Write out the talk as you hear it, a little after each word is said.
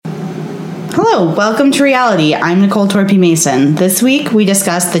Hello, welcome to Reality. I'm Nicole Torpy Mason. This week, we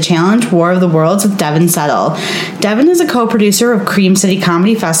discuss the challenge War of the Worlds with Devin Settle. Devin is a co-producer of Cream City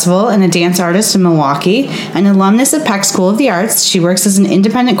Comedy Festival and a dance artist in Milwaukee. An alumnus of Peck School of the Arts, she works as an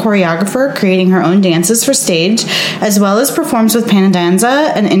independent choreographer, creating her own dances for stage, as well as performs with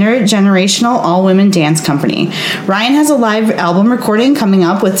Panadanza, an intergenerational all-women dance company. Ryan has a live album recording coming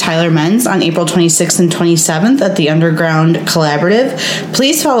up with Tyler Menz on April 26th and 27th at the Underground Collaborative.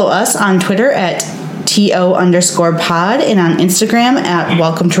 Please follow us on Twitter at TO_pod and on Instagram at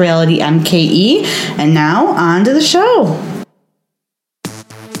Welcome to Reality MKE. And now on to the show.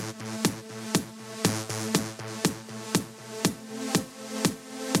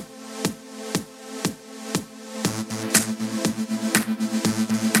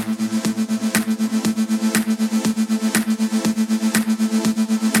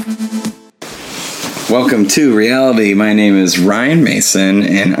 Welcome to Reality. My name is Ryan Mason,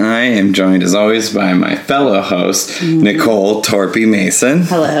 and I am joined, as always, by my fellow host, Nicole Torpy Mason.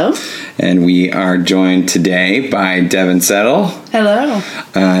 Hello. And we are joined today by Devin Settle. Hello.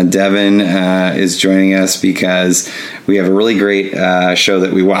 Devin is joining us because we have a really great show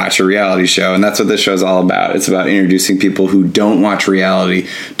that we watch, a reality show, and that's what this show is all about. It's about introducing people who don't watch reality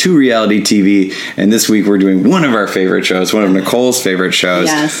to reality TV, and this week we're doing one of our favorite shows, one of Nicole's favorite shows,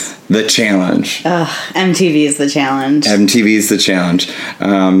 Yes. The Challenge. MTV is The Challenge. MTV is The Challenge.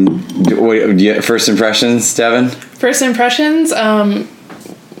 First impressions, Devin? First impressions?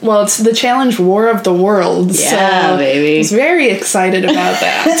 Well, it's the Challenge War of the Worlds. Yeah, so baby. I was very excited about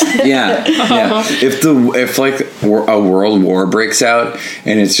that. Yeah. If a world war breaks out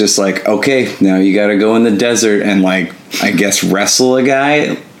and it's just like, okay, now you got to go in the desert and I guess wrestle a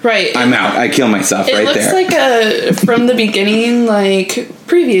guy. Right. I'm out. I kill myself right there. It looks like from the beginning,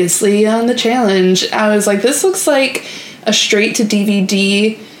 previously on the Challenge, I was like, this looks like a straight to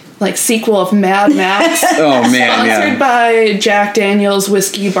DVD sequel of Mad Max. Oh man, sponsored by Jack Daniel's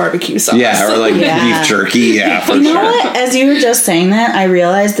whiskey barbecue sauce. Yeah, or beef jerky. Yeah, for You know sure. what? As you were just saying that, I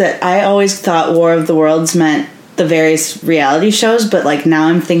realized that I always thought War of the Worlds meant the various reality shows, but now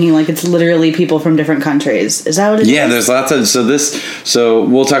I'm thinking it's literally people from different countries. Is that what it is? Yeah, there's lots of so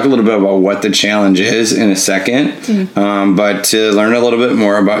we'll talk a little bit about what the challenge is in a second. But to learn a little bit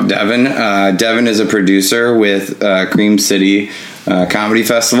more about Devin, Devin is a producer with Cream City Comedy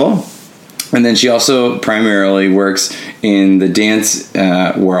Festival, and then she also primarily works in the dance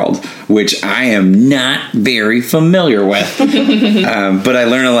world, which I am not very familiar with. But I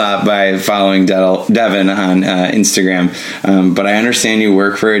learn a lot by following Devin on Instagram. But I understand you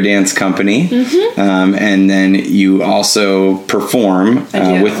work for a dance company, and then you also perform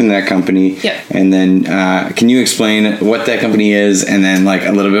within that company. Yep. And then can you explain what that company is, and then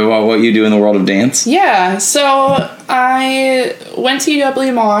a little bit about what you do in the world of dance? Yeah, so I went to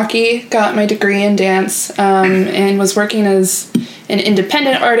UW Milwaukee, got my degree in dance, and was working as an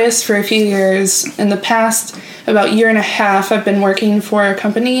independent artist for a few years. In the past about year and a half, I've been working for a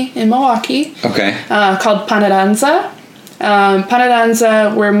company in Milwaukee called Panadanza.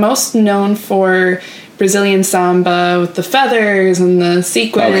 Panadanza, we're most known for Brazilian samba with the feathers and the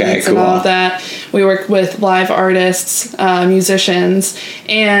sequins and all of that. We work with live artists, musicians,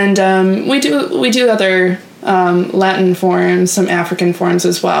 and we do other Latin forms, some African forms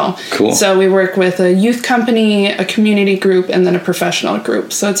as well. Cool. So we work with a youth company, a community group, and then a professional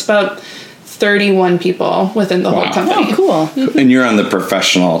group. So it's about 31 people within the whole company. Oh, cool. And you're on the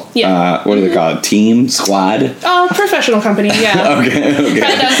professional, what do they call it? Team? Squad? Oh, professional company, yeah. Okay.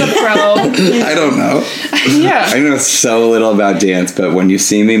 That's a pro. I don't know. Yeah. I know so little about dance, but when you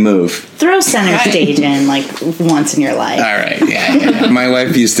see me move. Throw center stage in once in your life. All right, yeah. My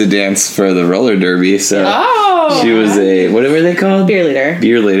wife used to dance for the roller derby, so she was a, what were they called? Beer leader.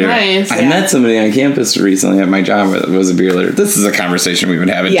 Beer leader. Nice. I met somebody on campus recently at my job that was a beer leader. This is a conversation we would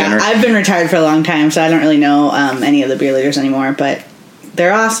have at dinner. I've been retired for a long time, so I don't really know any of the beer leaders anymore, but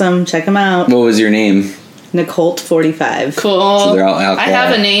they're awesome. Check them out. What was your name? Nicole45. Cool. So they're all alcohol. I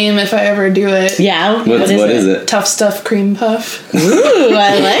have a name if I ever do it. Yeah. What is it? Tough Stuff Cream Puff. Ooh,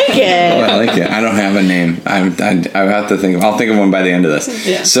 I like it. Oh, I like it. I don't have a name. I have to think. I'll think of one by the end of this.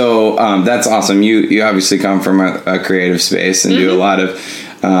 Yeah. So that's awesome. You obviously come from a creative space and do a lot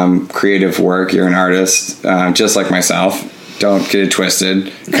of creative work. You're an artist, just like myself. Don't get it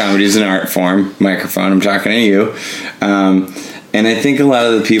twisted. Comedy is an art form. Microphone, I'm talking to you. And I think a lot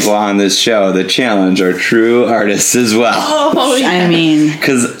of the people on this show, The Challenge, are true artists as well. Oh, yeah. I mean,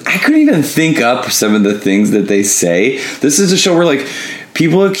 Because I couldn't even think up some of the things that they say. This is a show where, like,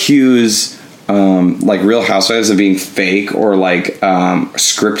 people accuse like Real Housewives of being fake or like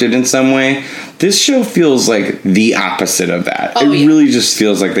scripted in some way. This show feels like the opposite of that. It really just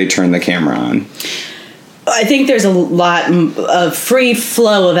feels like they turn the camera on. I think there's a lot of free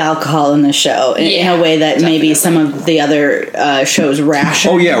flow of alcohol in the show in a way that maybe some of the other shows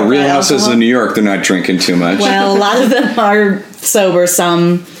ration. Oh yeah, Real Housewives of New York, they're not drinking too much. Well, a lot of them are sober,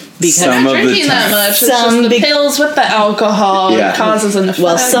 some because they're not drinking that much. It's just the pills with the alcohol causes an effect.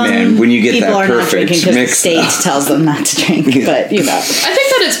 Well, some when you get people that are not drinking because the state tells them not to drink. But you know, I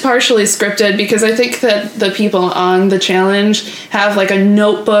think that it's partially scripted because I think that the people on the challenge have like a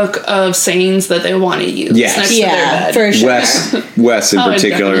notebook of sayings that they want to use. Next to their bed. For sure. Wes in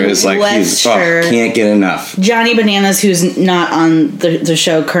particular is like can't get enough. Johnny Bananas, who's not on the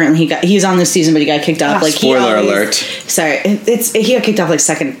show currently, he's on this season, but he got kicked off. Like spoiler alert. Sorry, he got kicked off like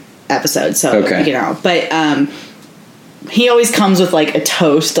second episode, so you know, but he always comes with like a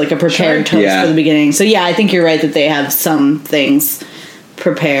toast, like a prepared toast for the beginning. So yeah, I think you're right that they have some things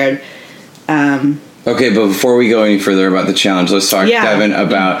prepared. Okay, but before we go any further about the challenge, let's talk, Devin,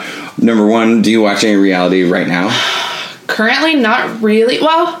 about number one. Do you watch any reality right now? Currently, not really.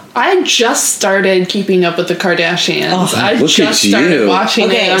 Well, I just started Keeping Up with the Kardashians. I just started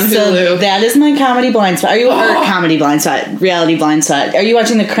watching it on Hulu. So that is my comedy blind spot. Are you comedy blind spot? Reality blind spot. Are you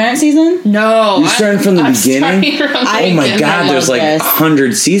watching the current season? No. You're starting from the beginning? Oh my god, there's like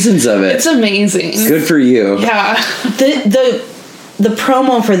 100 seasons of it. It's amazing. Good for you. Yeah. The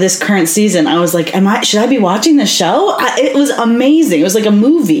promo for this current season, I was like, should I be watching the show? It was amazing. It was like a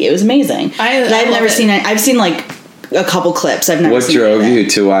movie. It was amazing. I've never seen it. I've seen like a couple clips. I've never seen it. What drove you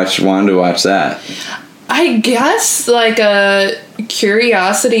to watch that? I guess like a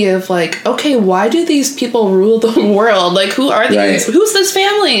curiosity of like, okay, why do these people rule the world? Like, who are these? Right. Who's this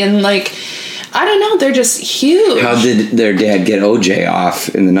family? And like, I don't know. They're just huge. How did their dad get OJ off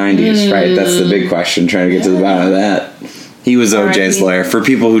in the 90s? Right. That's the big question. Trying to get to the bottom of that. He was OJ's lawyer. For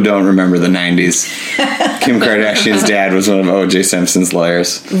people who don't remember the 90s, Kim Kardashian's dad was one of OJ Simpson's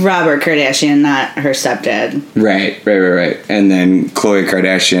lawyers. Robert Kardashian, not her stepdad. Right. And then Khloe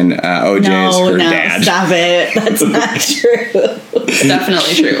Kardashian, OJ is her dad. Stop it. That's not true. It's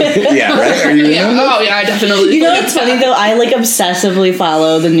definitely true. Yeah, right? Are you Oh, yeah, I definitely. You know what's funny, though? I, like, obsessively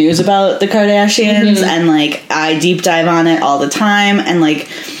follow the news about the Kardashians, and, like, I deep dive on it all the time, and, like,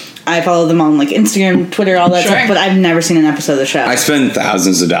 I follow them on like Instagram, Twitter, all that stuff, but I've never seen an episode of the show. I spend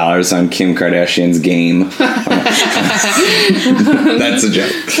thousands of dollars on Kim Kardashian's game. That's a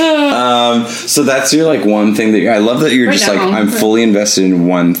joke. So that's your like one thing that I love that you're just like, I'm fully invested in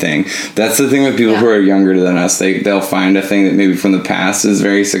one thing. That's the thing with people who are younger than us. They'll find a thing that maybe from the past is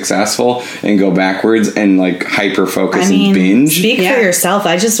very successful and go backwards and like hyper focus and binge. Speak for yourself.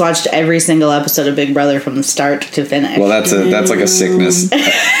 I just watched every single episode of Big Brother from start to finish. Well, that's like a sickness.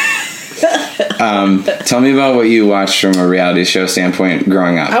 Tell me about what you watched from a reality show standpoint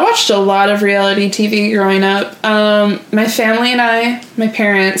growing up. I watched a lot of reality TV growing up. My family and I, my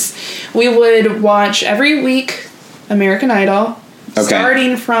parents, we would watch every week American Idol. Okay.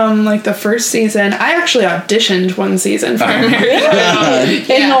 Starting from like the first season. I actually auditioned one season for American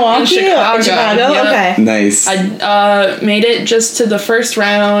Idol. In Milwaukee? In Chicago? Yep. Okay. Nice. I made it just to the first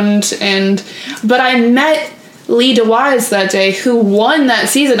round, but I met Lee DeWise that day, who won that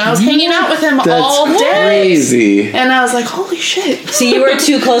season. I was hanging out with him all day. Crazy. And I was like, holy shit. So you were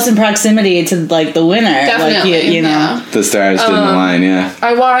too close in proximity to like the winner. Definitely. Like you know. Yeah. The stars didn't align,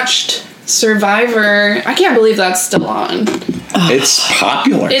 I watched Survivor. I can't believe that's still on. It's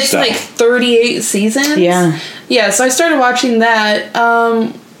popular. It's like 38 seasons. Yeah. Yeah, so I started watching that.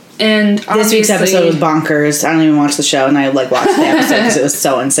 And this week's episode was bonkers. I don't even watch the show, and I like watched the episode because it was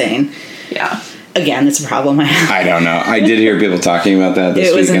so insane. Yeah. Again, it's a problem I have. I don't know. I did hear people talking about that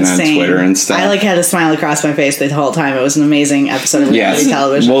this weekend on Twitter and stuff. I like had a smile across my face the whole time. It was an amazing episode of reality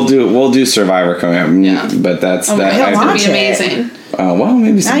television. We'll do Survivor coming up. Yeah. But that's that. It'll be amazing. Well,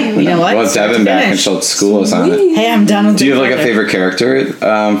 maybe some. You know what? Well, it's Devin back and she'll school us on it. Hey, I'm done with Do you have like a favorite character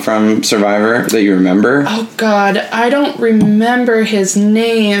from Survivor that you remember? Oh God, I don't remember his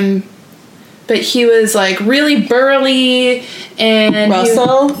name, but he was like really burly and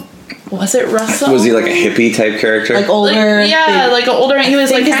Russell. Was it Russell? Was he like a hippie type character? Like older? Like an older. He was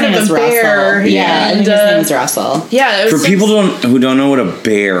like kind of a bear. Russell. Yeah, I think his name is Russell. Yeah. For people who don't know what a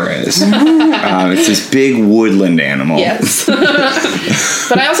bear is, it's this big woodland animal. Yes.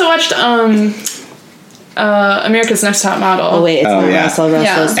 But I also watched America's Next Top Model. Oh wait, it's not Russell.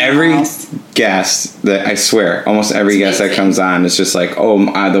 Russell's every guest that I swear, almost every guest that comes on is just like,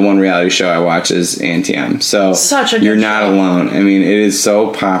 the one reality show I watch is Antiem. So such a good you're not alone. I mean, it is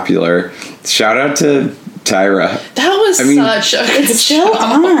so popular. Shout out to Tyra. That was such a good It's still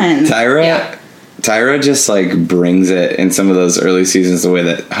on. Tyra Tyra just like brings it in some of those early seasons, the way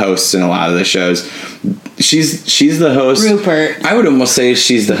that hosts in a lot of the shows. She's the host. Rupert. I would almost say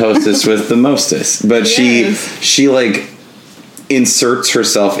she's the hostess with the mostest, but she like inserts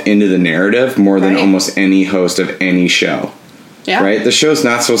herself into the narrative more than almost any host of any show. Yeah. Right? The show's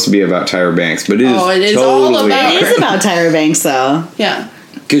not supposed to be about Tyra Banks, but it is all totally about It is about Tyra Banks, though. Yeah.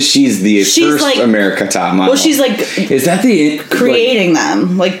 because she's the first like, America top model. Well, she's like is that the creating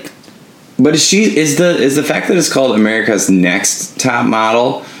them, like. But is the fact that it's called America's Next Top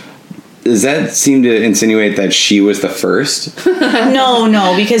Model? Does that seem to insinuate that she was the first?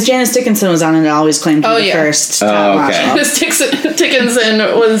 No, because Janice Dickinson was on it and always claimed to be the first top model. Janice Dickinson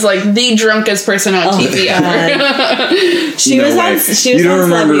was like the drunkest person on TV ever. She was on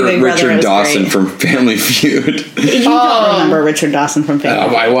remember Big Brother. Richard Dawson from Family Feud. You don't remember Richard Dawson from Family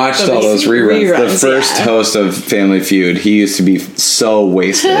Feud. I watched all those reruns. The first host of Family Feud, he used to be so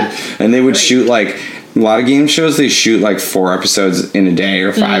wasted. And they would shoot like... A lot of game shows, they shoot like 4 episodes in a day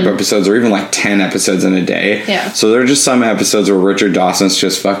or 5 episodes or even like 10 episodes in a day. Yeah. So there are just some episodes where Richard Dawson's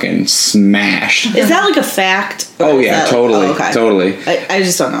just fucking smashed. Is that like a fact? Oh, yeah, totally. Totally. I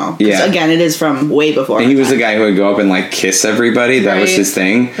just don't know. Yeah. Again, it is from way before. And he was the guy who would go up and like kiss everybody. That was his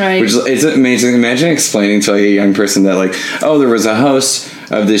thing. Right. Which is amazing. Imagine explaining to like a young person that like, oh, there was a host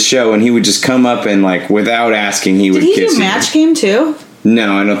of this show and he would just come up and like without asking he would kiss you. Did he do Match Game too?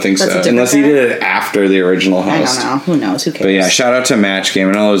 No, I don't think so. Unless he did it after the original host. I don't know. Who knows? Who cares? But yeah, shout out to Match Game.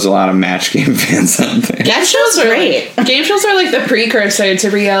 I know there's a lot of Match Game fans out there. That show's great. Game shows are like the precursor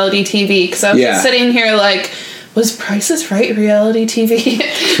to reality TV. Because I was just sitting here like, was Price is Right reality TV?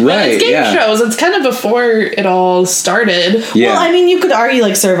 Right, it's game shows. It's kind of before it all started. Yeah. Well, I mean, you could argue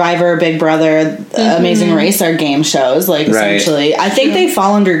like Survivor, Big Brother, Amazing Race are game shows, like essentially. I think they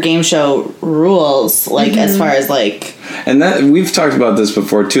fall under game show rules, like as far as like... And that we've talked about this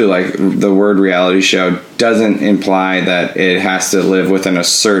before too, like the word reality show doesn't imply that it has to live within a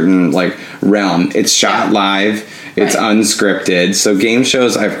certain like realm. It's shot live. It's unscripted. So game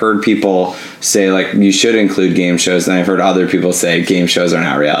shows, I've heard people say like you should include game shows, and I've heard other people say game shows are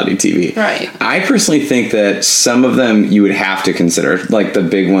not reality TV. Right. I personally think that some of them you would have to consider, like the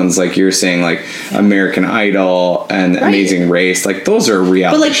big ones, like you're saying, like American Idol and Amazing Race, like those are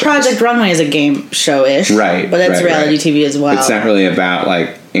reality. But like shows. Project Runway is a game show-ish, right? But it's reality TV as well. It's not really about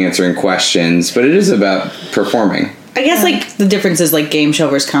like answering questions, but it is about performing. I guess like the difference is like game show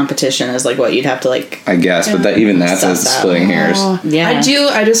versus competition is like what you'd have to like. I guess, but that's a splitting hairs. Yeah,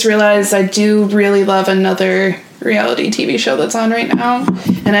 I just realized I do really love another reality TV show that's on right now,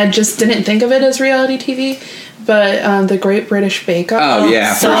 and I just didn't think of it as reality TV. But The Great British Bake Off. Oh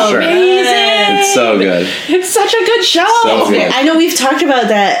yeah, so for sure. Amazing. It's so good. It's such a good show. So good. I know we've talked about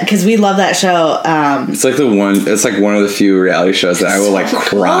that because we love that show. It's like it's like one of the few reality shows that I will like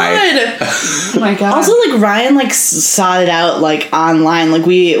cry. Oh my god. Also, like Ryan like sought it out like online. Like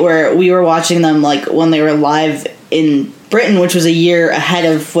we were watching them like when they were live in Britain, which was a year ahead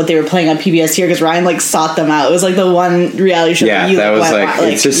of what they were playing on PBS here, because Ryan like sought them out. It was like the one reality show. Yeah, that was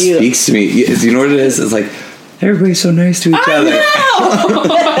like it just speaks to me. You know what it is? It's like everybody's so nice to each other.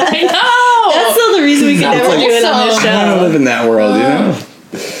 I know. That's still the reason we can never do it on this show. I want to live in that world, you know.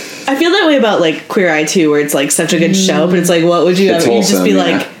 I feel that way about like Queer Eye too, where it's like such a good show, but it's like, what would you ever? You'd just be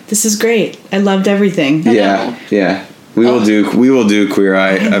like, this is great. I loved everything. Yeah. We will do Queer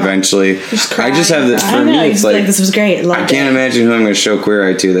Eye eventually. I just have this for me. It's like this was great. I can't imagine who I'm going to show Queer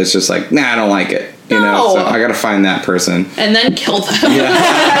Eye to. That's just like, nah, I don't like it. You know, so I got to find that person and then kill them.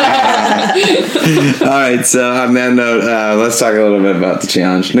 All right, so on that note, let's talk a little bit about the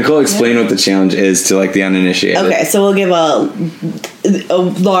challenge. Nicole, explain what the challenge is to like the uninitiated. Okay, so we'll give a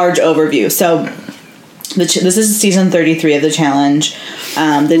large overview. So this is season 33 of the challenge.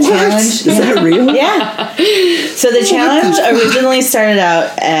 The challenge is that real? Yeah. So the challenge originally started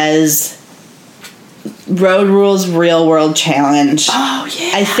out as Road Rules Real World Challenge. Oh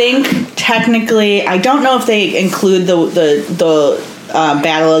yeah. I think technically, I don't know if they include the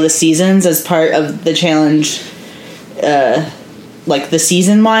Battle of the Seasons as part of the challenge, like the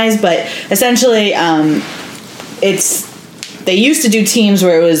season wise, but essentially, they used to do teams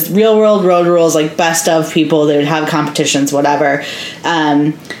where it was Real World, Road Rules, like best of people. They would have competitions, whatever.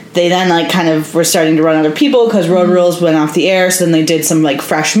 They then like kind of were starting to run out of people because Road Rules went off the air. So then they did some like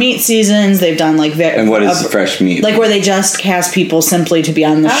fresh meat seasons. They've done like and what is fresh meat? Like where they just cast people simply to be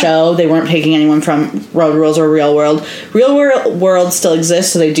on the show. They weren't picking anyone from Road Rules or Real World. Real World still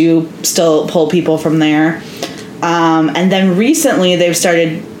exists, so they do still pull people from there. And then recently they've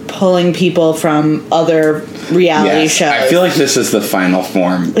started pulling people from other reality shows. I feel like this is the final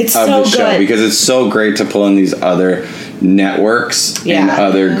form It's of so the show good. because it's so great to pull in these other networks and Yeah.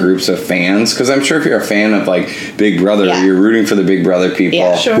 other groups of fans. Because I'm sure if you're a fan of like Big Brother, Yeah. you're rooting for the Big Brother people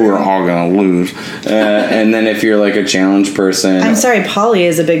Yeah, sure. who are all gonna lose. And then if you're like a challenge person, I'm sorry, Polly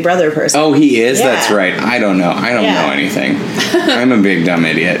is a Big Brother person. oh, he is. Yeah. That's right. I don't know. I don't Yeah. know anything. I'm a big dumb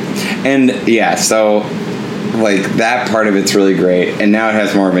idiot. And yeah, so like that part of it's really great, and now it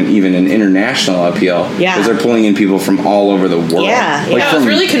has more of an international appeal. Yeah. because they're pulling in people from all over the world. Yeah, like Yeah, I was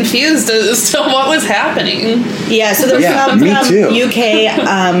really confused as to what was happening. Yeah, so there's Yeah, some me too.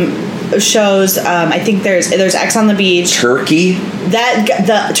 UK shows. I think there's X on the Beach. Turkey.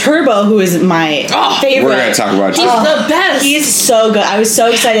 The Turbo, who is my favorite. We're gonna talk about He's Turkey. the best. He's so good. I was so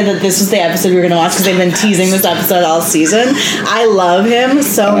excited that this was the episode we were going to watch because they've been teasing this episode all season. I love him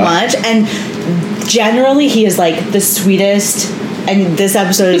so much, and generally he is like the sweetest. And this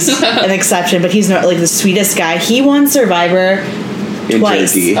episode is an exception, but he's not like the sweetest guy. He won Survivor in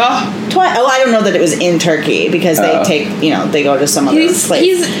twice. Turkey. Twice. Oh, I don't know that it was in Turkey because they take, they go to some other place.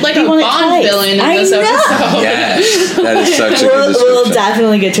 He's like He a won it Bond twice. villain in I this know. episode. Yes, that is such a good We'll description.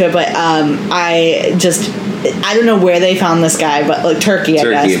 definitely get to it, but I don't know where they found this guy, but like Turkey, I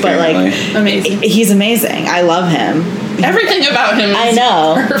Turkey, guess. But like, Amazing. he's amazing. I love him. Everything about him is I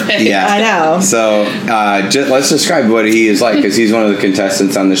know. perfect. Yeah, I know. So let's describe what he is like because he's one of the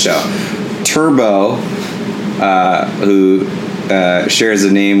contestants on the show. Turbo, who shares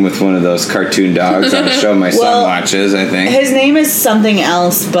a name with one of those cartoon dogs on a show my son Well, watches, I think. His name is something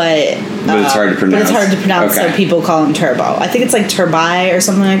else, but it's hard to pronounce. But it's hard to pronounce, Okay. so people call him Turbo. I think it's like Turbai or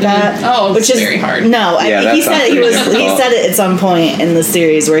something like that. Oh, which it's is very hard. No, Yeah, that he sounds said he pretty was. He difficult. said it at some point in the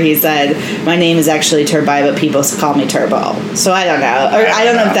series where he said, "My name is actually Turbai, but people call me Turbo." So I don't know, or I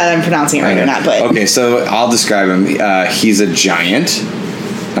don't know if that I'm pronouncing it right or not. But okay, so I'll describe him. He's a giant.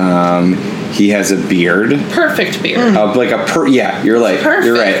 He has a beard. Perfect beard. Like yeah, you're right.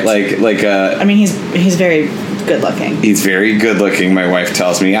 You're right. Like I mean, he's very good looking. he's very good looking. My wife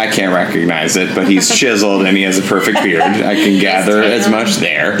tells me I can't recognize it, but he's chiseled and he has a perfect beard. I can gather as much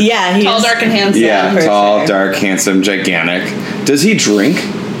there. Yeah, he's Tall, dark, and handsome. Yeah, for tall, sure. dark, handsome, gigantic. Does he drink?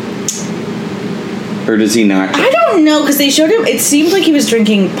 Or does he not? I don't know because they showed him. It seemed like he was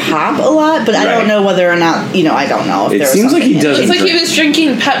drinking pop a lot, but I Right. don't know whether or not. I don't know if It there was seems like he something in doesn't it. It's like he was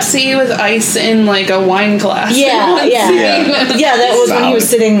drinking Pepsi with ice in like a wine glass. Yeah, yeah, Yeah. yeah. That was when he was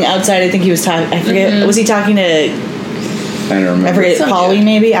Solid. sitting outside. I think he was talking. I forget. Was he talking to? I don't remember. I forget. Some Polly, dude.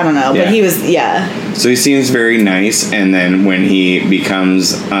 maybe. I don't know. Yeah. But he was. Yeah. So he seems very nice, and then when he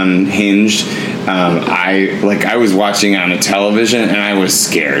becomes unhinged, I was watching on a television and I was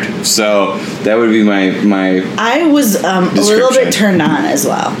scared. So that would be my I was a little Description. bit turned on as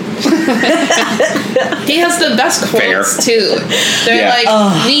well. He has the best Fair. quotes too. They're Yeah. like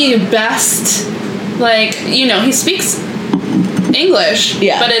the best. Like he speaks English,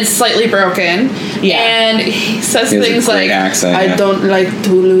 Yeah. but it's slightly broken. Yeah. And he says He has a things great like, accent, "I yeah. don't like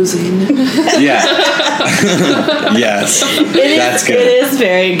to losing." yeah. Yes, that's good. It is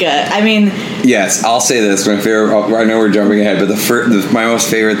very good. I mean, Yes, I'll say this. My favorite. I know we're jumping ahead, but my most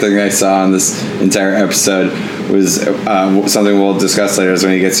favorite thing I saw on this entire episode was something we'll discuss later. Is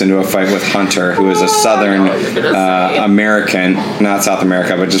when he gets into a fight with Hunter, who is a Southern American, not South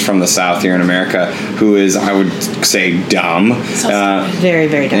America, but just from the South here in America, who is, I would say, dumb. very,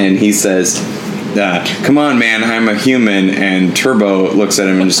 very dumb. And he says, "Come on, man, I'm a human." And Turbo looks at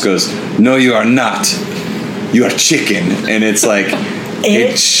him and just goes, "No, you are not. You are chicken." And it's like.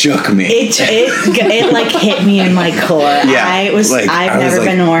 It shook me. It like hit me in my core. Yeah, I was never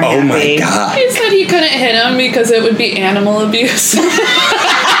been more happy. Oh my god! He said he couldn't hit him because it would be animal abuse.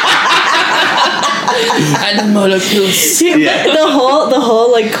 Animal abuse. Yeah. The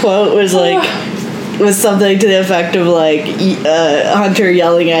whole like quote was like was something to the effect of like Hunter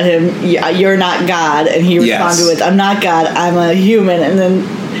yelling at him, "You're not God," and he responded with, "I'm not God. I'm a human." And then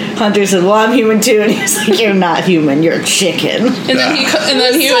Hunter said, "Well, I'm human too," and he was like, "You're not human. You're a chicken." And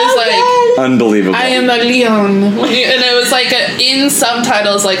then he So was like, good. Unbelievable. "I am a lion," and it was like in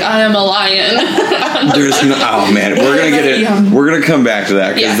subtitles like, "I am a lion." There's no. Oh man, we're gonna get it. We're gonna come back to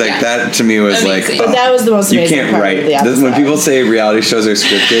that because Yeah, yeah. that to me was Amazing. like. But that was the most You amazing can't part write. of the episode. When people say reality shows are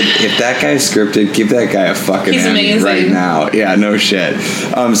scripted, if that guy's scripted, give that guy a fucking He's Emmy amazing. right now. Yeah, no shit.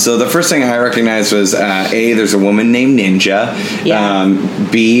 So the first thing I recognized was A, there's a woman named Ninja. Yeah.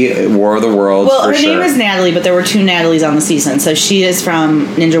 B, War of the Worlds. Well, for her sure. name is Natalie, but there were 2 Natalies on the season. So she is from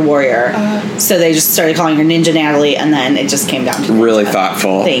Ninja Warrior. So they just started calling her Ninja Natalie, and then it just came down to Really Ninja.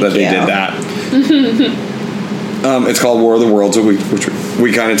 thoughtful Thank that they you. did that. It's called War of the Worlds, which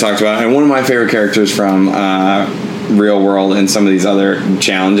we kind of talked about. And one of my favorite characters from Real World and some of these other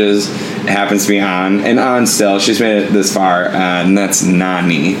challenges happens to be on still. She's made it this far, and that's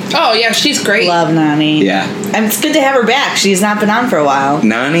Nani. Oh yeah, she's great. Love Nani. Yeah. And it's good to have her back. She's not been on for a while.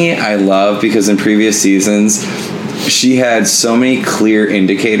 Nani I love because in previous seasons she had so many clear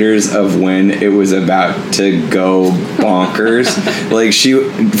indicators of when it was about to go bonkers. Like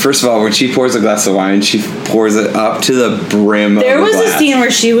first of all, when she pours a glass of wine, she pours it up to the brim There of the was glass. a scene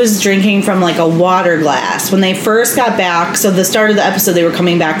where she was drinking from like a water glass when they first got back. So the start of the episode, they were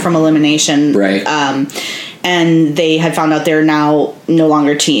coming back from elimination. Right. And they had found out they're now no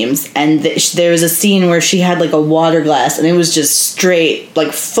longer teams. And there was a scene where she had like a water glass, and it was just straight,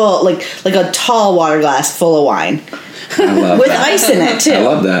 like full, like a tall water glass full of wine. I love With that. ice in it, too. I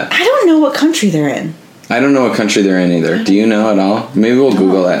love that. I don't know what country they're in. I don't know what country they're in either. Do you know at all? Maybe we'll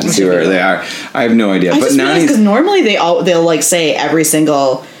Google that and see where they are. I have no idea. I But just realized because Nani's... normally they'll like say every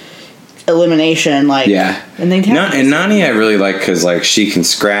single elimination, like, Yeah. and they have And Nani I really like because like she can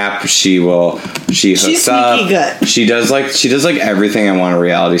scrap, she She's hooks up. sneaky good. She does like everything I want a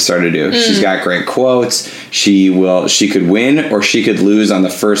reality star to do. She's got great quotes. She could win or she could lose on the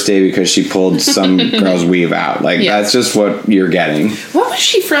first day because she pulled some girl's weave out. Like that's just what you're getting. What was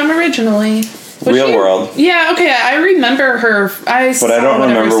she from originally? Was Real she- World. Yeah, okay, I remember her. But I don't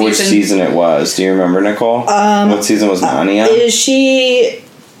remember which season it was. Do you remember, Nicole? What season was Nani on?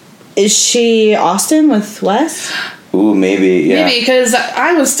 Is she Austin with Wes? Ooh, maybe, yeah. Maybe, because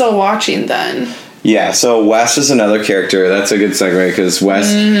I was still watching then. Yeah, so Wes is another character. That's a good segue because Wes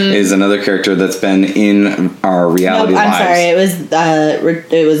is another character that's been in our reality I'm lives. sorry,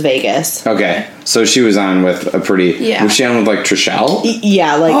 it was Vegas. Okay, so she was on with a pretty... Yeah. Was she on with, like, Trishelle?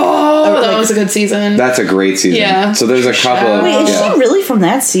 Yeah, like... That was a good season. That's a great season. Yeah. So there's a couple of... Wait, is yeah. she really from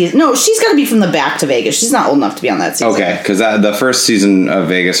that season? No, she's got to be from the Back to Vegas. She's not old enough to be on that season. Okay, because the first season of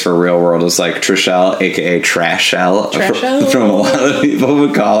Vegas for Real World is like Trishelle, a.k.a. Trashelle. Trashelle? From a lot of people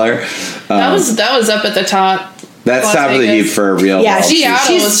would call her. that was up at the top. That's Las top of the heap Vegas. for Real Yeah, World.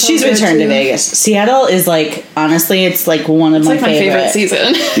 Seattle was so she's good, returned to too. Vegas. Seattle is like, honestly, it's like one of It's my like my favorite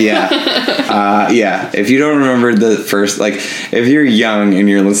season. Yeah. Yeah. If you don't remember the first, like, if you're young and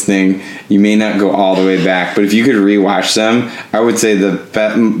you're listening, you may not go all the way back, but if you could rewatch them, I would say the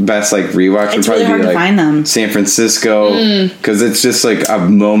best, like, rewatch would It's probably really hard be, to like, find them. San Francisco, because it's just, like, a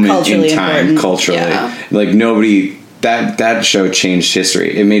moment Culturally in time, important. culturally. Yeah. Like, nobody... That show changed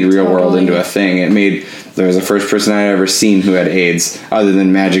history. It made Real World into a thing. There was the first person I'd ever seen who had AIDS, other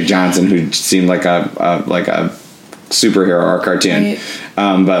than Magic Johnson, who seemed like a superhero or cartoon.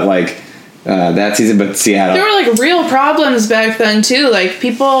 Right. But like that season, but Seattle. There were like real problems back then too, like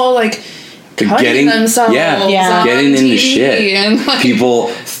people like cutting themselves, Yeah. on getting into TV shit. and like, People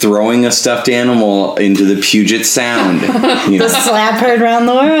throwing a stuffed animal into the Puget Sound. You know, Slap heard around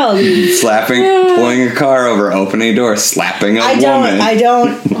the world. slapping, pulling a car over, opening a door, slapping a woman. I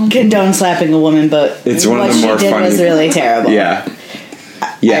don't condone slapping a woman, but It's one of what the more she did funny- was really terrible. Yeah.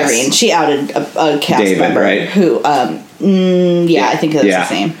 Yes. Irene, she outed a cast David, member right? who, I think that's Yeah.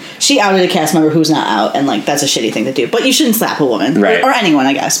 his name. She outed a cast member who's not out, and like that's a shitty thing to do. But you shouldn't slap a woman, Right. or anyone,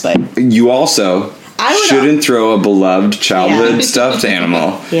 I guess. But You also I would- shouldn't throw a beloved childhood Yeah. stuffed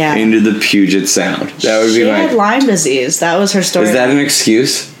animal Yeah. into the Puget Sound. That would she be had my... Lyme disease. That was her story. Is that an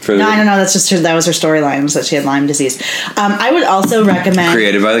excuse? For No, that's just that was her storyline, was that she had Lyme disease. I would also recommend.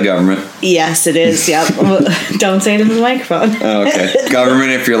 Created by the government. Yes, it is. Yep. Don't say it into the microphone. Oh, okay. Government,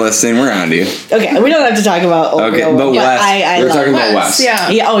 if you're listening, we're on to you. Okay, we don't have to talk about. Okay, Real but World. Wes. We're love talking about Wes, Wes. yeah.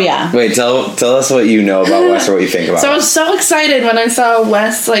 Yeah. Oh yeah. Wait, tell us what you know about Wes or what you think about So I Wes. was so excited when I saw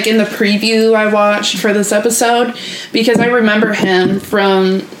Wes, like in the preview I watched for this episode, because I remember him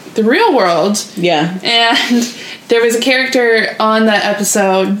from the Real World. Yeah. And there was a character on that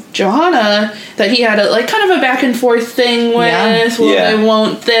episode, Johanna, that he had a like kind of a back and forth thing with. Yeah. Will Yeah. they,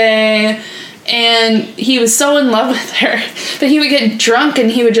 won't they? And he was so in love with her that he would get drunk and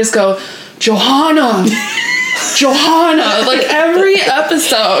he would just go, Johanna, Johanna, like every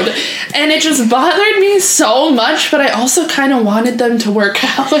episode. And it just bothered me so much, but I also kind of wanted them to work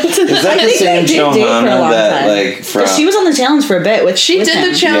out. Is that I the think same they did date for a Johanna long that, time. like, from... She was on the challenge for a bit with. She with did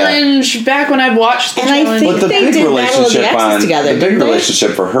him. the challenge back when I watched the And I challenge. think But the they big did Battle of the relationship Exes on together, the big didn't they?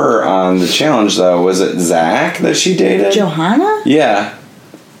 relationship for her on the challenge though, was it Zach that she dated? Johanna? Yeah.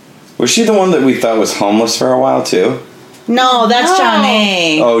 Was she the one that we thought was homeless for a while too? No, that's No.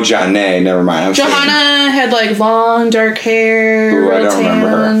 Johnny. Oh, Johnny. Never mind. I was thinking- Johanna had like long dark hair. Ooh, I real don't remember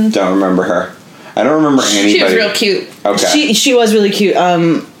her. tan. Don't remember her. I don't remember anybody. She was real cute. Okay. She was really cute.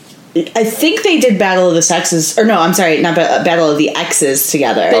 I think they did Battle of the Sexes, or no, I'm sorry, not Battle of the Exes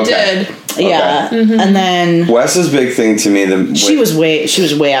together. They Okay. did. Yeah, Mm-hmm. and then Wes's big thing to me, she was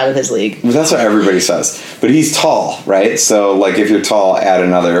way out of his league. well, that's what everybody says. But he's tall, right? So, like, if you're tall, add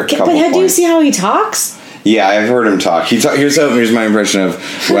another couple But points. do you see how he talks? Yeah, I've heard him talk. Here's my impression of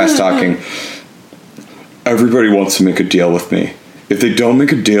Wes talking. Everybody wants to make a deal with me. If they don't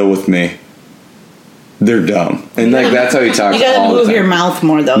make a deal with me, they're dumb. And like that's how he talks. You gotta all move the your time. mouth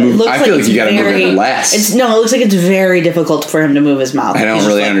more, though. It looks I feel like it's you gotta move very- it less. It looks like it's very difficult for him to move his mouth. I don't He's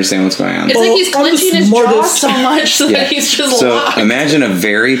really just like- understand what's going on. It's like he's I'm the clenching his jaw smartest. so much that he's just So locked. imagine a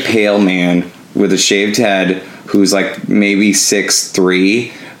very pale man with a shaved head who's like maybe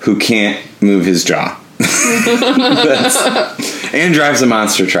 6'3", who can't move his jaw. And drives a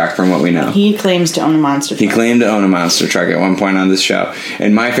monster truck, from what we know. He claims to own a monster He truck. claimed to own a monster truck at one point on this show.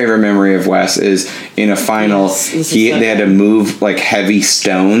 And my favorite memory of Wes is in a final, Yes, this is they so had to move like heavy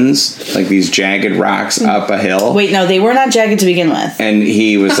stones, like these jagged rocks up a hill. Wait, no, they were not jagged to begin with. And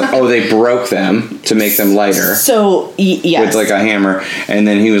he was like, oh, they broke them to make them lighter. So, yes. With like a hammer, and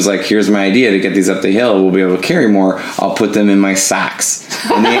then he was like, "Here's my idea to get these up the hill. We'll be able to carry more. I'll put them in my socks."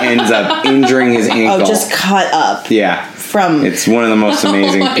 And he ends up injuring his ankle. Oh, just cut up. Yeah, From... it's one of the most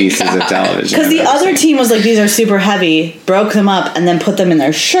amazing pieces of television. Because the I've ever other seen. team was like, these are super heavy, broke them up, and then put them in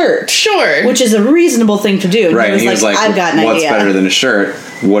their shirt. Sure. Which is a reasonable thing to do. Right, and he was like, I've got an "What's idea. better than a shirt?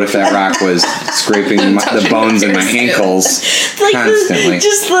 What if that rock was scraping the bones in my ankles Like constantly?"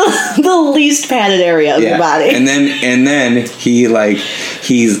 just the least padded area of your body. And then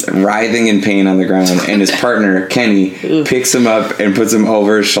he's writhing in pain on the ground, and his partner Kenny picks him up and puts him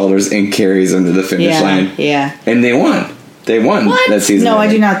over his shoulders and carries him to the finish line. Yeah. And they won. They won What? that season. No, I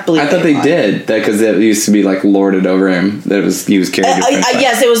do not believe I thought they they won. did that because it used to be like lorded over him. He was carried. to finish line.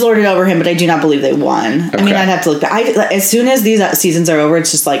 Yes, it was lorded over him, but I do not believe they won. I mean, Okay. I'd have to look back. As soon as these seasons are over, it's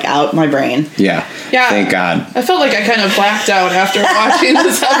just like out my brain. Yeah. Yeah. Thank God. I felt like I kind of blacked out after watching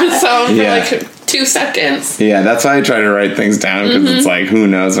this episode for Yeah. like 2 seconds. Yeah, that's why I try to write things down because it's like who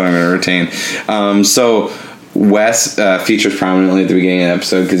knows what I'm going to retain. So Wes features prominently at the beginning of the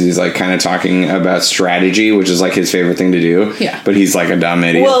episode because he's like kind of talking about strategy, which is like his favorite thing to do. Yeah. But he's like a dumb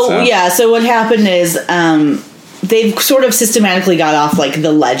idiot. Well, so. yeah. So what happened is they've sort of systematically got off like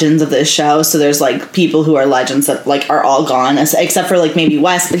the legends of this show. So there's like people who are legends that like are all gone, except for like maybe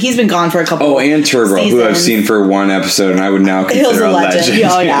Wes, but he's been gone for a couple. Oh, and Turbo, who I've seasons. seen for one episode, and I would now He's consider a a legend.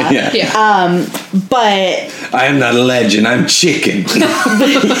 legend. Oh, yeah. Yeah. But I am not a legend. I'm chicken.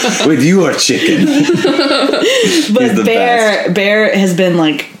 With you are chicken. but the Bear has been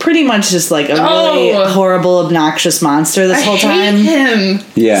like pretty much just like a really Oh. horrible, obnoxious monster this I whole hate time. him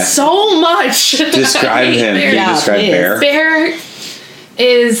Yeah. so much. Describe I hate him. Bear. Can you Yeah, describe please. Bear? Bear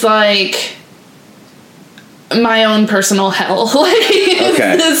is like my own personal hell. Like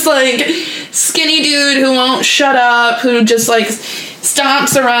Okay. this like skinny dude who won't shut up, who just like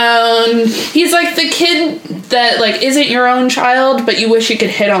stomps around. He's like the kid that like isn't your own child, but you wish you could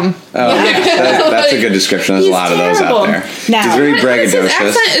hit him. Oh, yeah. That's a good description. There's a He's lot of those out terrible. there. Now- He's very What is his braggadocious.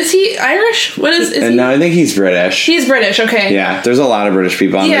 accent? Is he Irish? What is And he? no, I think he's British. He's British. Okay. Yeah, there's a lot of British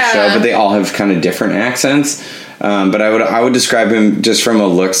people on this Yeah. show, but they all have kind of different accents. But I would describe him just from a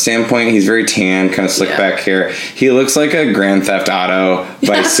look standpoint. He's very tan, kind of slick Yeah. back hair. He looks like a Grand Theft Auto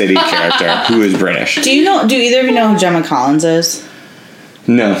Vice City character who is British. Do either of you know who Gemma Collins is?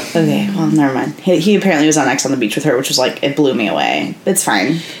 No, Okay, well, never mind. He apparently was on X on the Beach with her, which was like, it blew me away. It's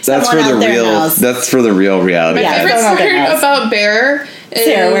fine. that's Someone for the out there real. knows. That's for the real reality. My Yeah, favorite someone out there part knows. about Bear is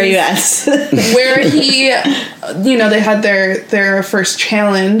Sarah, where are you at? where he, they had their first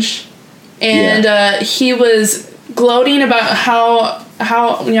challenge, and he was gloating about how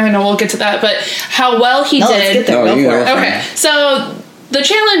I know we'll get to that, but how well he No, let's did. get there. No, Go you for go. it. Okay, so the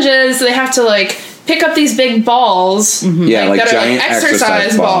challenge is they have to like pick up these big balls, Yeah, like that giant are like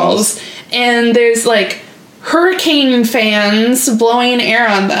exercise balls. and there's like hurricane fans blowing air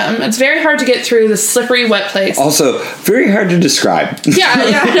on them. It's very hard to get through the slippery, wet place. Also, very hard to describe. Yeah, I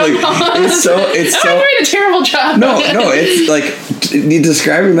don't Like, know. it's I'm so. doing a terrible job. No, it's like you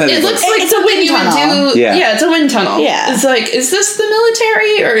describing that. It as looks like, like It's a something wind you would tunnel. do. Yeah. Yeah, it's a wind tunnel. Yeah. It's like, is this the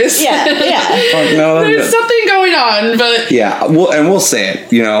military or is Yeah. oh, no, there's something going on? But Yeah, we'll say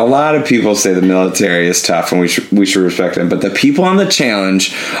it. You know, a lot of people say the military is tough, and we should respect them. But the people on the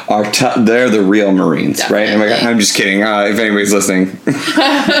challenge are tough. They're the real Marines, right? I'm just kidding. If anybody's listening,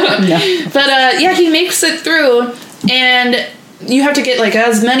 But yeah, he makes it through, and you have to get like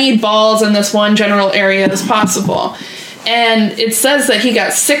as many balls in this one general area as possible. And it says that he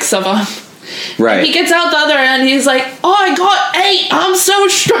got 6 of them. right? He gets out the other end. He's like, "Oh, I got 8. I'm so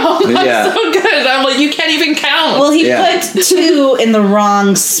strong. I'm Yeah. so good." I'm like, "You can't even count." Well, he Yeah. put 2 in the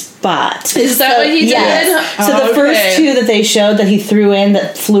wrong spot. Is that what he did? Yes. So the Okay. first two that they showed that he threw in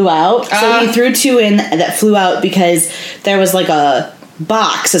that flew out. So he threw two in that flew out because there was like a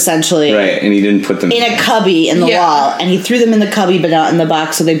box essentially. Right, and he didn't put them In a cubby in the wall, and he threw them in the cubby but not in the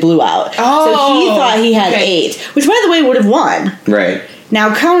box, so they blew out. So he thought he had 8, which by the way would have won. Right.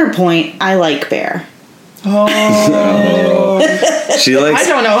 Now counterpoint, I like Bear. She likes. I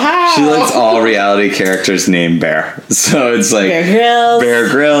don't know how. She likes all reality characters named Bear. So it's like Bear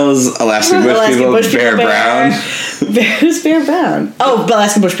Grylls, Alaskan Bush People, Bear Brown. Who's Bear Brown? Oh,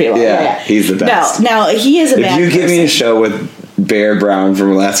 Alaskan Bush People. Yeah, he's the best. No, he is a If bad you give me a person. show with Bear Brown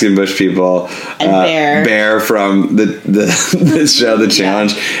from Alaskan Bush People, and Bear from the show The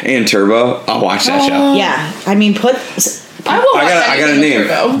Challenge, and Turbo, I'll watch that show. Yeah, I mean, I will watch I got a name.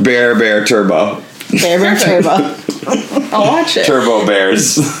 Turbo. Bear Turbo. Bear Turbo. I'll watch it. Turbo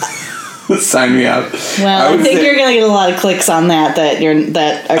Bears. Sign me up. Well, I think you're gonna get a lot of clicks on that are gonna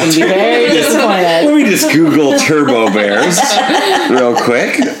be very disappointed. Let me just Google Turbo Bears real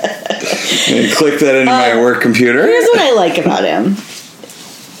quick. And click that into my work computer. Here's what I like about him.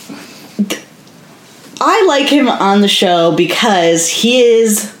 I like him on the show because he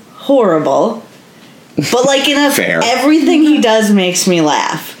is horrible, but like in a Fair. everything he does makes me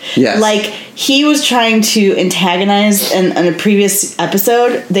laugh. Yes. Like he was trying to antagonize in a previous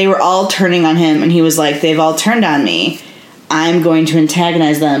episode. They were all turning on him, and he was like, "They've all turned on me. I'm going to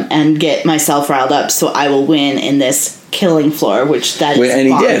antagonize them and get myself riled up, so I will win in this killing floor." Which that is And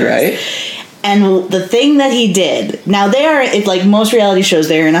he did, bonkers. right? And the thing that he did, now they are, it's like most reality shows,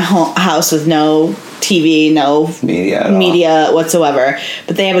 they're in a house with no TV, no Media at all. media whatsoever,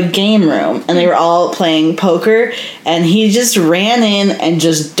 but they have a game room, and they were all playing poker, and he just ran in and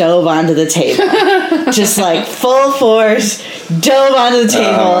just dove onto the table. Just like full force, dove onto the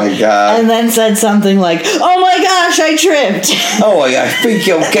table. Oh my God. And then said something like, "Oh my gosh, I tripped." Oh, I think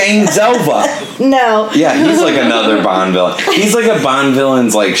your game's over. No. Yeah, he's like another Bond villain. He's like a Bond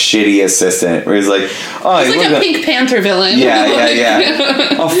villain's like shitty assistant, where he's like, "Oh, It's like look a at- Pink Panther villain. yeah.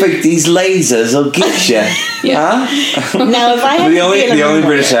 I think these lasers will get you." Yeah. Huh? Now, if I had The to be in a only room with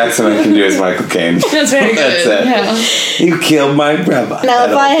British accent I can do is Michael Caine. That's very That's good. it. Yeah. You killed my brother. Now,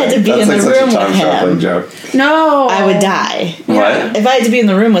 if I had to be That's in the like room such a with Tom Sharpling him, joke. No. I would die. What? If I had to be in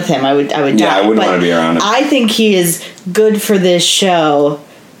the room with him, I would die. Yeah, I wouldn't But wanna be around him. I think he is good for this show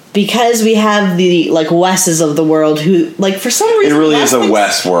because we have the like Wesses of the world who like for some It reason really is a thinks-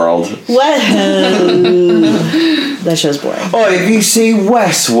 West world. That show's boring. Oh, if you see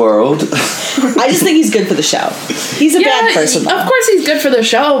Westworld. I just think he's good for the show. He's a bad person though. Of course he's good for the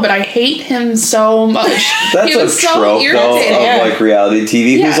show, but I hate him so much. That's he a was so trope, though, irritating. of like reality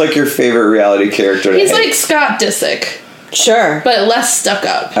TV. Yeah. Who's like your favorite reality character? to He's hate? like Scott Disick, Sure. but less stuck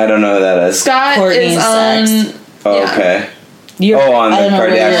up. I don't know who that is. Scott Courtney is on. Sacks. Oh, yeah. okay. I On the don't know where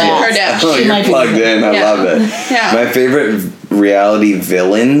you're Kardashians. at. Oh, She might you're be- plugged in. I Yeah. love it. Yeah. My favorite reality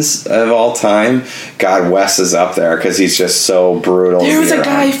villains of all time. God, Wes is up there because he's just so brutal. There to was be a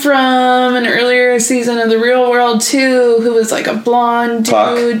guy around. from an earlier season of The Real World too, who was like a blonde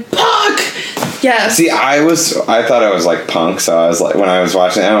Puck? dude. Puck. Yes. See, I thought I was like punk, so I was like, when I was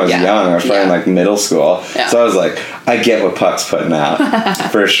watching it, I was Yeah. young. I was probably in Yeah. like middle school, Yeah. so I was like, I get what Puck's putting out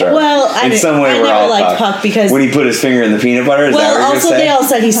for sure. Well, in some way, I we're never all liked Puck because when he put his finger in the peanut butter. Is that well, what you're also gonna say? they all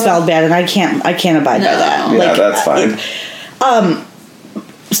said he smelled bad, and I can't abide by that. Yeah, that's fine.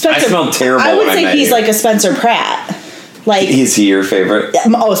 Spencer, I smelled terrible I would when I say met he's you. like a Spencer Pratt. Like, Is he your favorite?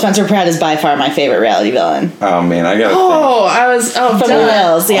 Spencer Pratt is by far my favorite reality villain. Oh man, I gotta think. Oh, I was From duh. the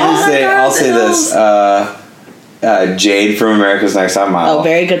Hills, yeah. I'll say this. Jade from America's Next Top Model. Oh,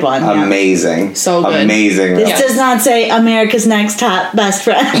 very good one. yeah. Amazing. So good. Amazing. This does not say America's Next Top Best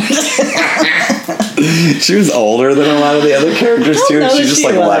Friend. She was older than a lot of the other characters I too. don't And know she just she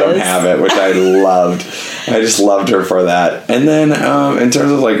like let was. them have it, which I loved. I just loved her for that. And then in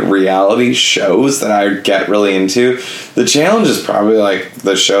terms of like reality shows that I get really into, The Challenge is probably like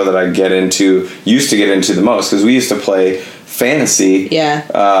the show that I used to get into the most because we used to play fantasy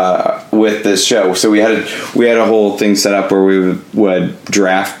with this show. So we had a whole thing set up where we would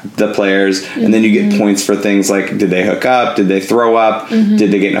draft the players, and then you get points for things like did they hook up, did they throw up,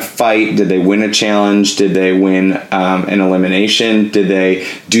 did they get in a fight, did they win a challenge, did they win an elimination, did they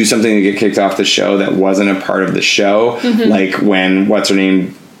do something to get kicked off the show that wasn't a part of the show, like when what's her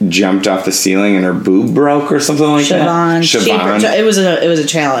name jumped off the ceiling and her boob broke or something like that. Siobhan. It was a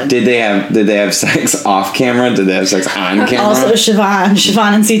challenge. Did they have sex off camera? Did they have sex on camera? Also,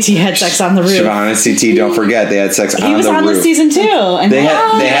 Siobhan and CT had sex on the roof. Siobhan and CT, don't forget, they had sex on the roof. He was on the season 2. And They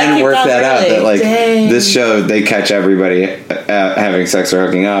hadn't kicked worked that out. early. That like Dang. this this show, they catch everybody having sex or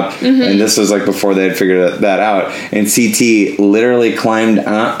hooking up, and this was like before they had figured that out. And CT literally climbed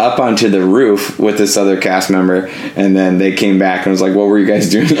up onto the roof with this other cast member, and then they came back and was like, "What were you guys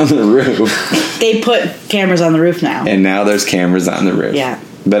doing on the roof?" They put cameras on the roof now. And now there's cameras on the roof. Yeah.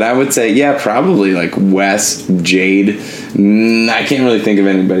 But I would say, yeah, probably like Wes, Jade. I can't really think of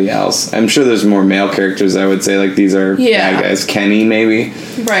anybody else. I'm sure there's more male characters. I would say like these are bad guys. Kenny, maybe.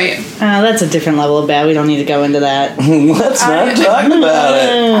 Right. That's a different level of bad. We don't need to go into that. Let's not talk about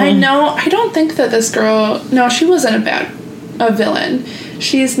it. I know. I don't think that this girl. No, she wasn't a villain.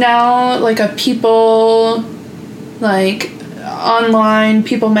 She's now like a People, like online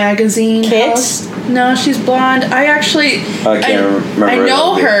People magazine host. No, she's blonde. I can't remember. I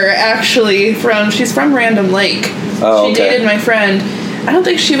know her actually she's from Random Lake. Oh, she dated my friend. I don't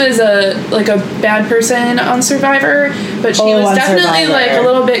think she was a bad person on Survivor, but she was definitely Survivor. like a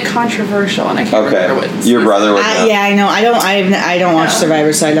little bit controversial, and I can't remember what. Your brother would know. Yeah, I know. I don't watch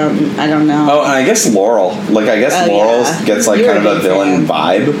Survivor, so I don't know. Oh, and I guess Laurel. Like, I guess Laurel gets like kind of a villain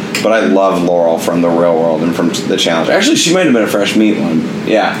vibe, but I love Laurel from the Real World and from the Challenge. Actually, she might have been a Fresh Meat one.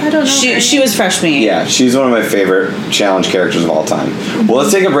 Yeah. I don't know. She was Fresh Meat. Yeah, she's one of my favorite Challenge characters of all time. Well,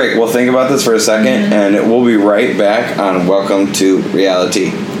 let's take a break. We'll think about this for a second, and we'll be right back on Welcome to Reality.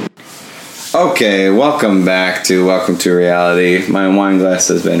 Okay, welcome to Reality. My wine glass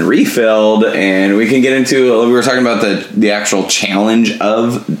has been refilled, and we can get into. We were talking about the actual challenge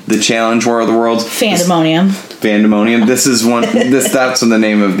of the Challenge War of the Worlds. Fandemonium. This is one. That's the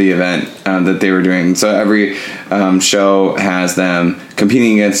name of the event that they were doing. So every show has them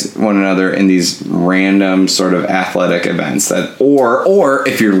competing against one another in these random sort of athletic events or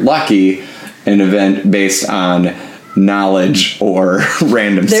if you're lucky, an event based on knowledge or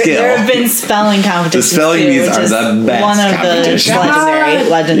random skill. There have been spelling competitions. The spelling bees are the best one of competition. The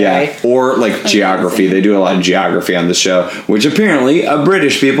legendary. Yeah, or like geography. They do a lot of geography on the show, which apparently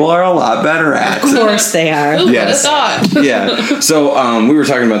British people are a lot better at. Of course they are. Who would have thought? Yeah. So we were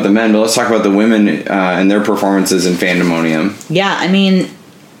talking about the men, but let's talk about the women and their performances in Fandemonium. Yeah, I mean,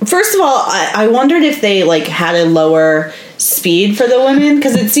 first of all, I wondered if they like had a lower speed for the women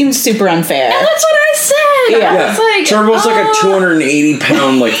because it seemed super unfair. And that's what I said. Yeah. I was like, Turbo's like a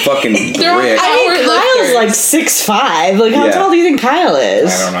 280-pound like fucking brick. Kyle's like 6'5". Like how tall do you think Kyle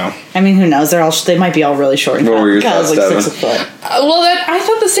is? I don't know. I mean, who knows? They might be all really short. What were your Kyle's thoughts, like Devin? 6 foot. I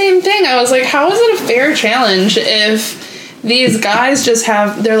thought the same thing. I was like, how is it a fair challenge if these guys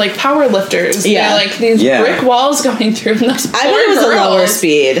they're like power lifters? Yeah. They're like these brick walls going through them. I thought it was a lower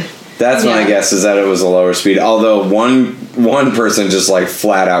speed. That's my guess, is that it was a lower speed. Although one person just like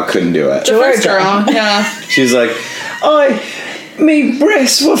flat out couldn't do it. The first girl, yeah. She's like, my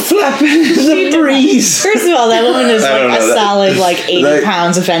breasts were flapping in the breeze. First of all, that woman is like a solid like 80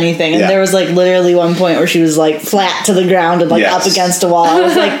 pounds, if anything. And there was like literally one point where she was like flat to the ground and like up against a wall. I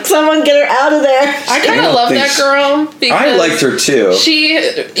was like, someone get her out of there. I kind of love that girl. Because I liked her too. She,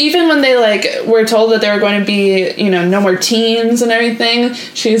 even when they like were told that they were going to be, no more teams and everything,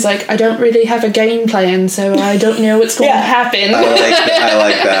 she's like, I don't really have a game plan, so I don't know what's going to happen. I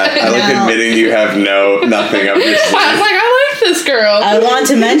like that. I like admitting you have nothing up your sleeve. I was like, I like this girl. I want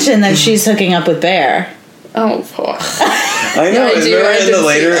to mention that she's hooking up with Bear. Oh, I know.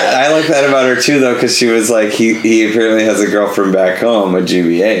 I like that about her too, though, because she was like, he apparently has a girlfriend back home, a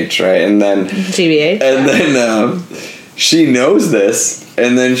GBH, right? And then GBH, and then she knows this,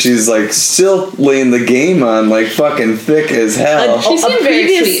 and then she's like still laying the game on like fucking thick as hell. She seemed very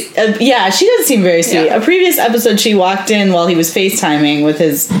sweet. Yeah, she does seem very sweet. Yeah. A previous episode, she walked in while he was FaceTiming with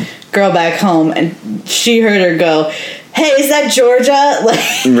his girl back home, and she heard her go, hey, is that Georgia? Like,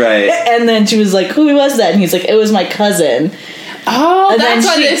 right. And then she was like, who was that? And he's like, it was my cousin. Oh, and that's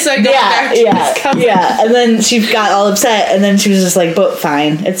why they said go back to his cousin. Yeah, and then she got all upset, and then she was just like, but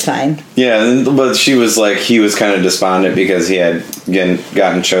fine, it's fine. Yeah, but she was like, he was kind of despondent because he had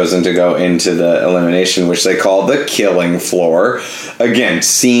gotten chosen to go into the elimination, which they call the killing floor. Again,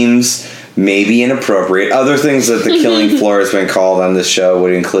 seems maybe inappropriate. Other things that the killing floor has been called on this show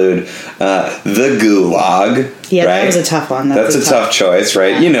would include the gulag. Yeah, right? That was a tough one. That's a tough choice,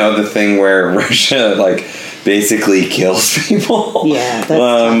 right? Yeah. The thing where Russia basically kills people. Yeah.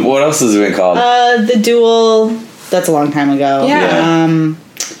 That's what else has it been called? The duel. That's a long time ago. Yeah.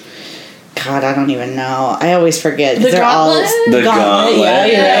 God, I don't even know. I always forget. The Gauntlet? The Gauntlet. Yeah,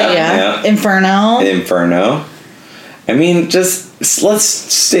 you're right. Yeah. Inferno. I mean, just let's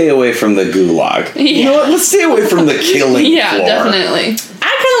stay away from the gulag. Yeah. You know what? Let's stay away from the killing floor. Yeah, definitely.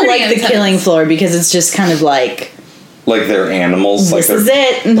 I kind of like the killing floor because it's just kind of like Like they're animals. This like is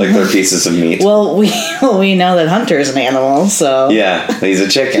they're, it. Like they're pieces of meat. Well, we know that Hunter is an animal, so Yeah, he's a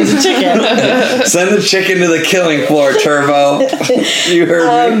chicken. chicken. Send the chicken to the killing floor, Turbo. You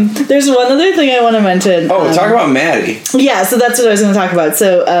heard me. There's one other thing I want to mention. Oh, talk about Maddie. Yeah, so that's what I was going to talk about.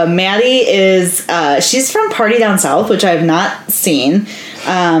 So Maddie is she's from Party Down South, which I have not seen.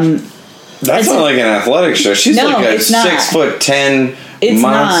 That's not like an athletic show. She's No, like a it's not. 6'10" It's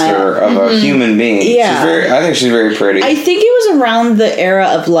monster not. of a human being. Yeah. I think she's very pretty. I think it was around the era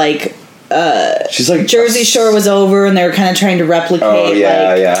of like she's like Jersey Shore was over, and they were kind of trying to replicate. Oh yeah,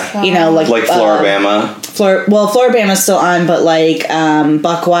 like, yeah. You know, like Floribama. Floribama's still on, but like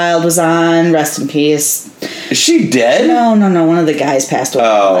Buck Wild was on. Rest in peace. Is she dead? No. One of the guys passed away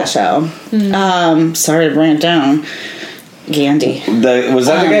on that show. Sorry to rant down. Gandy. Was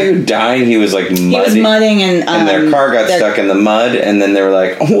that the guy who died? He was like mudding. He was mudding, and their car got stuck in the mud, and then they were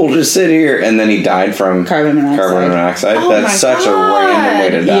like, "Oh, we'll just sit here," and then he died from carbon monoxide. Oh That's such a random way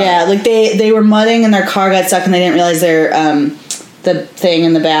to die. Yeah, like they were mudding, and their car got stuck, and they didn't realize their the thing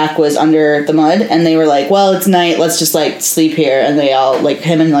in the back was under the mud, and they were like, "Well, it's night. Let's just like sleep here." And they all like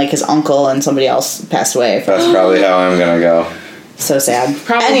him and like his uncle and somebody else passed away. That's probably how I'm gonna go. So sad.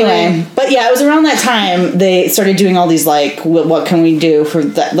 Probably. Anyway, but yeah, it was around that time they started doing all these like, what can we do for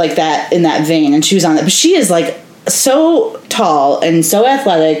that, like that in that vein, and she was on it. But she is like so tall and so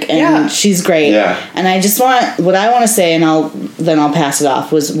athletic, and she's great. Yeah. And I just what I want to say, and I'll pass it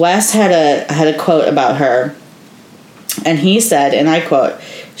off. Was Wes had a quote about her, and he said, and I quote.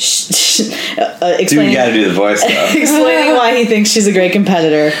 Dude, you gotta do the voice though. Explaining why he thinks she's a great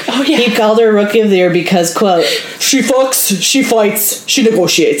competitor. Oh, yeah. He called her Rookie of the Year because, quote, she fucks, she fights, she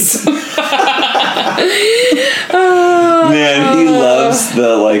negotiates. Man, he loves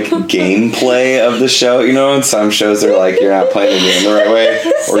the like gameplay of the show. You know, in some shows they're like, you're not playing the game the right way,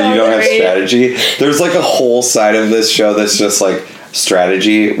 or you don't have strategy. There's like a whole side of this show that's just like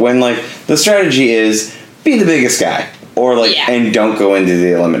strategy. When like the strategy is be the biggest guy. Or like, and don't go into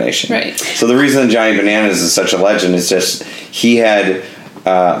the elimination. Right. So the reason Johnny Bananas is such a legend is just he had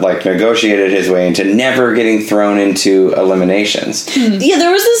like negotiated his way into never getting thrown into eliminations. Yeah,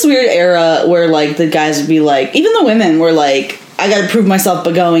 there was this weird era where like the guys would be like, even the women were like, I got to prove myself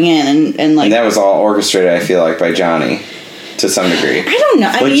by going in, and like, And that was all orchestrated, I feel like, by Johnny. To some degree. I don't know.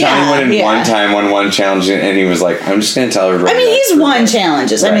 Like Johnny went in one time, won one challenge, and he was like, I'm just going to tell everybody. I mean, he's won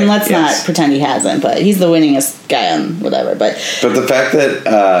challenges. Right, I mean, let's not pretend he hasn't, but he's the winningest guy on whatever. But the fact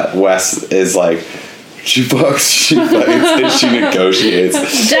that Wes is like, she fucks, she fights, and she negotiates.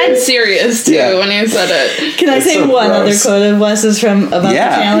 Dead serious, too, when he said it. Can I say so one other gross. quote of Wes's about the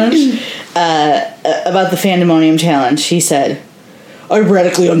challenge? About the Fandemonium challenge. He said, I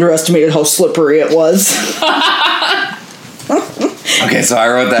radically underestimated how slippery it was. Okay, so I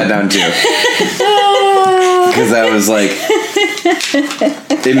wrote that down too. Because I was like,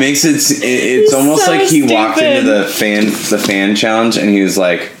 it makes it's almost so like he walked stupid. into the fan challenge and he was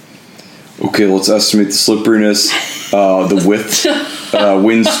like, okay, let's estimate the slipperiness, the width,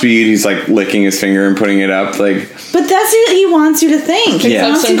 wind speed. He's like licking his finger and putting it up, like. But that's what he wants you to think. He Yeah.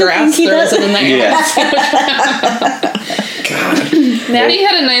 wants Some you to grass think he throws does. it in there. Yeah. God. Maddie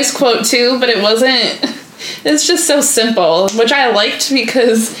had a nice quote too, but it wasn't. It's just so simple, which I liked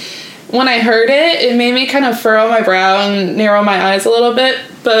because when I heard it, it made me kind of furrow my brow and narrow my eyes a little bit.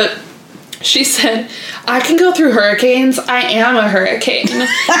 But she said, "I can go through hurricanes. I am a hurricane."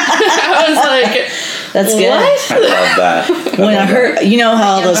 I was like, That's good. "What?" I love that. When you know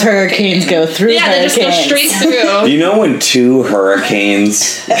how all those hurricanes go through Yeah, they hurricanes. just go straight through. You know when two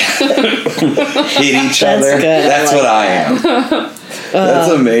hurricanes hit each other? good. I That's like what I am.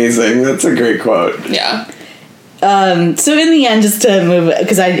 That's amazing. That's a great quote. Yeah. So in the end, just to move,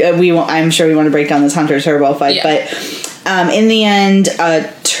 because I'm sure we want to break down this Hunter Turbo fight, Yeah. but in the end,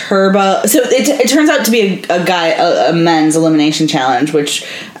 Turbo. So it turns out to be a men's elimination challenge, which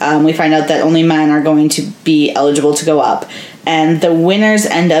we find out that only men are going to be eligible to go up, and the winners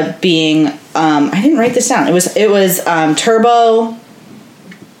end up being. I didn't write this down. It was Turbo.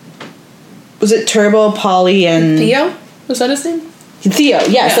 Was it Turbo, Polly, and Theo? Was that his name? Theo,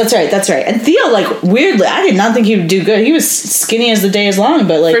 yes, Yeah. that's right. And Theo, like, weirdly, I did not think he would do good. He was skinny as the day is long,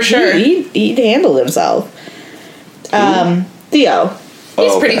 but, like, For sure. he handled himself. Theo.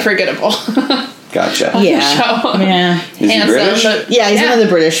 He's pretty forgettable. Gotcha. Yeah. show. Yeah. Is he Handsome, British? but Yeah, he's one of the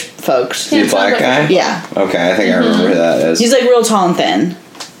British folks. Is he a black guy? Yeah. Okay, I think I remember who that is. He's, like, real tall and thin.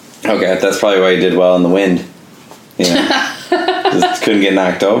 Okay, that's probably why he did well in the wind. You know, just couldn't get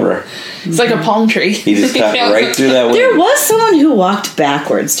knocked over. It's like a palm tree. He just cut right through that There window. was someone who walked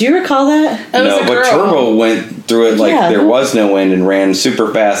backwards. Do you recall that? That was No, a but girl. Turbo went through it like Yeah. there was no wind and ran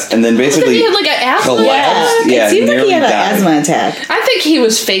super fast, and then Then basically he had like an asthma. collapsed. It seemed like he nearly had an died. asthma attack. I think he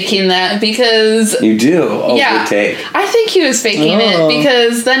was faking that because You do yeah, overtake. I think he was faking Oh. it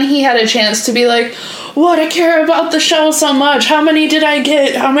because then he had a chance to be like, "What, I care about the show so much. How many did I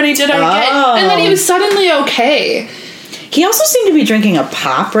get? How many did I get?" And then he was suddenly okay. He also seemed to be drinking a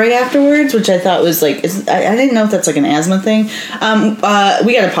pop right afterwards, which I thought was like, I didn't know if that's like an asthma thing.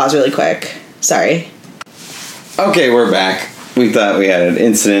 We gotta pause really quick. Sorry. Okay, we're back. We thought we had an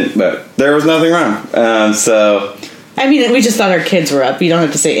incident, but there was nothing wrong. So I mean, we just thought our kids were up. You don't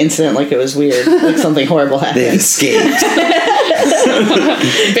have to say incident like it was weird, like something horrible they happened. escaped.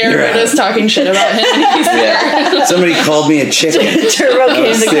 Barrett is talking shit about him. Yeah. Somebody called me a chicken. Turbo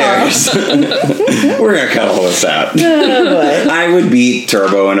came to call. Upstairs. We're gonna cut all this out. Oh, boy. I would beat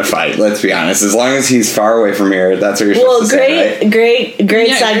Turbo in a fight. Let's be honest. As long as he's far away from here, that's what you're Well, supposed to say, right? great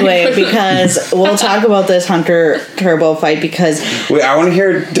Yeah, segue because we'll talk about this Hunter Turbo fight because Wait, I want to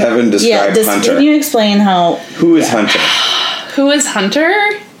hear Devin describe Hunter. can you explain how Who is Hunter? Who is Hunter?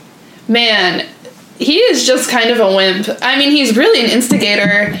 Man, he is just kind of a wimp. I mean, he's really an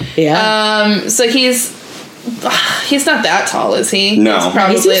instigator. Yeah. So he's not that tall, is he? No. He's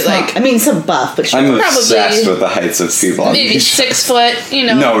probably he's like I mean some buff, but I'm Probably- obsessed with the heights of people. on maybe these 6 foot. You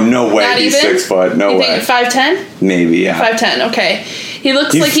know. No way Not he's even? 6 foot. No You way. think 5'10"? Maybe, yeah. 5'10". Okay. He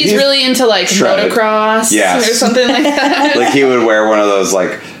looks like he's he's really into like shredded. motocross Yes. or something like that. Like he would wear one of those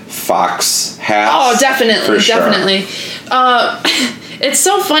like fox hats. Oh, definitely, for sure. definitely. It's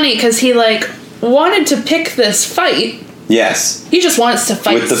so funny because he like wanted to pick this fight. Yes. He just wants to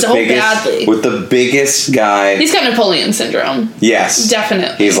fight so badly. With the biggest guy. He's got Napoleon syndrome. Yes.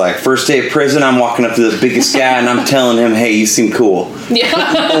 Definitely. He's like, first day of prison, I'm walking up to the biggest guy and I'm telling him, hey, you seem cool. Yeah.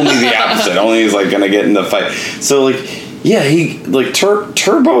 Only the opposite. Only he's like gonna get in the fight. So like, yeah, he like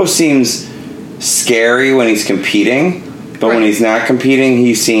Turbo seems scary when he's competing, but when Right. he's not competing,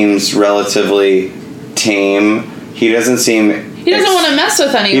 he seems relatively tame. He doesn't seem. He doesn't want to mess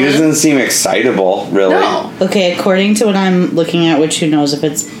with He anyone. doesn't seem excitable, really. No. okay, according to what I'm looking at, which who knows if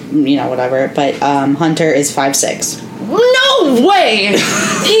it's whatever, but Hunter is 5'6". No way! He's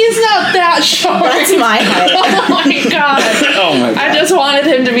not that short. That's my height. Oh my god. Oh my god. I just wanted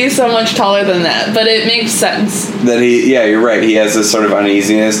him to be so much taller than that, but it makes sense. That yeah, you're right. He has this sort of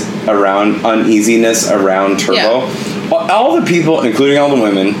uneasiness around Turbo. Yeah. All the people, including all the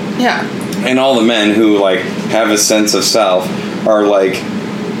women Yeah. and all the men who like have a sense of self, are like,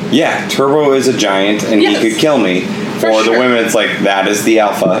 yeah, Turbo is a giant and Yes. he could kill me. For Or the sure. women, it's like that is the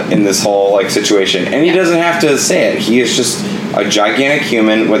alpha in this whole like situation, and he Yeah. doesn't have to say it. He is just a gigantic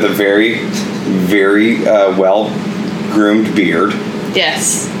human with a very, very well groomed beard.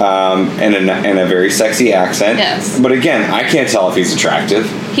 Yes. And a very sexy accent. Yes. But again, I can't tell if he's attractive.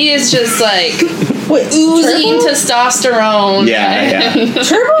 He is just like Wait, oozing Turbo? testosterone. Yeah.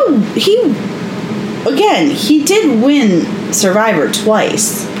 Turbo, he did win Survivor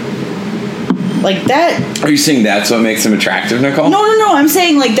twice. Like that. Are you saying that's what makes him attractive, Nicole? No. I'm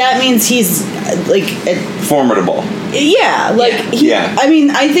saying like that means he's like, Formidable. yeah, like Yeah. he. Yeah. I mean,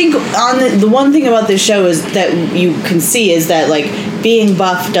 I think on the one thing about this show is that you can see is that like being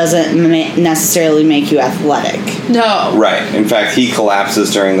buff doesn't necessarily make you athletic. No. Right. In fact, he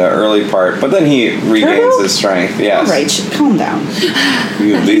collapses during the early part, but then he regains Turbo? his strength. Yes. All right, calm down.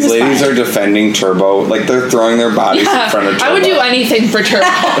 These was ladies fine. are defending Turbo. Like, they're throwing their bodies in front of Turbo. I would do anything for Turbo.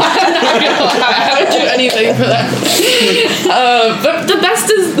 I would do anything for that. But the best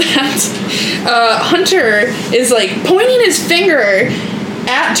is that Hunter is like pointing his finger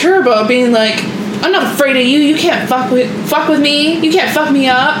at Turbo, being like, "I'm not afraid of you. You can't fuck with me. You can't fuck me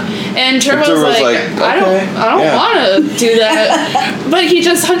up." And Turbo's like, "I don't yeah. want to do that." But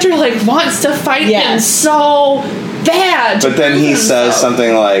Hunter like wants to fight him so bad. But then he says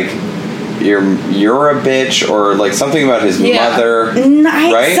something like, "You're a bitch," or like something about his mother.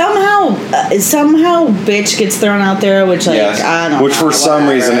 Right? Somehow, bitch gets thrown out there, which like Yes. I don't know. Which for some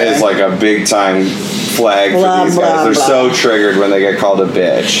reason whatever. is like a big time flag Blah, for these guys. blah, They're blah. so triggered when they get called a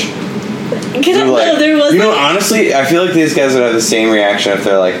bitch. They're like, there was honestly, I feel like these guys would have the same reaction if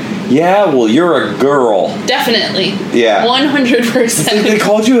they're like, "Yeah, well, you're a girl." Definitely. Yeah. 100%. They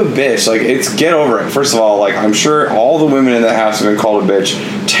called you a bitch. Like, get over it. First of all, like, I'm sure all the women in the house have been called a bitch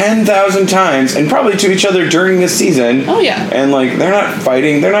 10,000 times, and probably to each other during this season. Oh, yeah. And like, they're not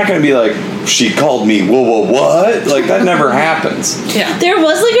fighting. They're not going to be like, she called me, whoa, what? Like, that never happens. Yeah. There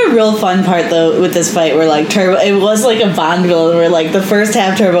was like a real fun part though with this fight where like Turbo, it was like a Bond villain where like the first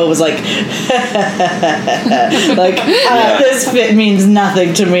half Turbo was like, this fit means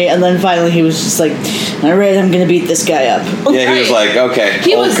nothing to me, and then finally he was just like, all right, I'm gonna beat this guy up. Yeah, he was like, okay,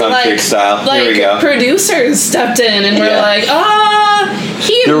 He old was country style. Here we go. Producers stepped in and were like,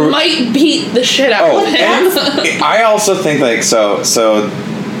 he might beat the shit out of him. And I also think like so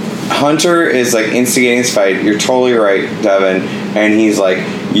Hunter is like instigating this fight. You're totally right, Devin. And he's like,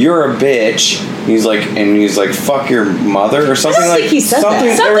 "You're a bitch." He's like, "Fuck your mother" or something like. He said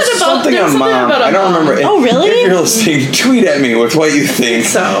that. There was something on mom. I don't remember. Oh, really? If you're listening, tweet at me with what you think.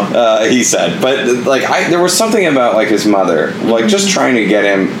 So he said, but like there was something about like his mother, like just trying to get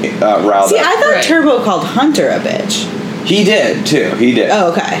him riled See, up. I thought Right. Turbo called Hunter a bitch. He did too. He did.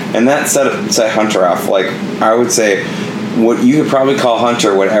 Oh, okay. And that set Hunter off. Like, I would say, what you could probably call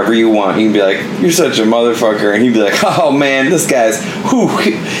Hunter whatever you want. He'd be like, "You're such a motherfucker," and he'd be like, "Oh man, this guy's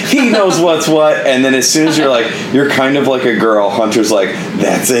he knows what's what." And then as soon as you're like, you're kind of like a girl, Hunter's like,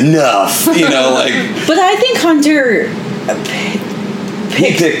 "That's enough," you know, like. But I think Hunter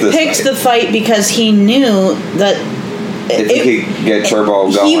picked the fight because he knew that if he could get Turbo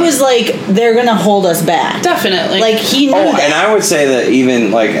going. He was like, they're gonna hold us back. definitely. Like, he knew that. And I would say that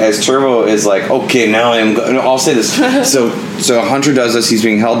even like as Turbo is like, okay, now I'll say this. So Hunter does this. He's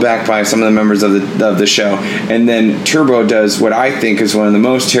being held back by some of the members of the show, and then Turbo does what I think is one of the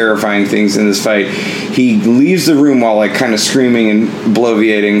most terrifying things in this fight. He leaves the room while like kind of screaming and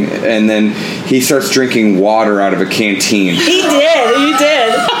bloviating, and then he starts drinking water out of a canteen. He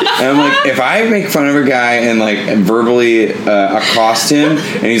did. And I'm like, if I make fun of a guy and like verbally accost him,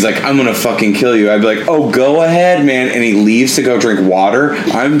 and he's like, "I'm gonna fucking kill you," I'd be like, "Oh, go ahead, man." And he leaves to go drink water.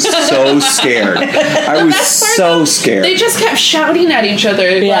 I'm so scared. I was so scared. They just kept shouting at each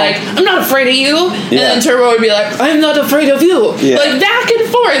other, like, "I'm not afraid of you," and then Turbo would be like, "I'm not afraid of you." Yeah. Like back and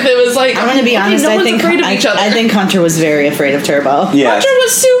forth. It was like, I'm gonna be honest. no I one's think afraid of each other. I think Hunter was very afraid of Turbo. Yes. Hunter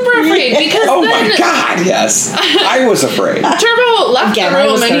was super afraid because Oh then my god, yes. I was afraid. Turbo left Again, the I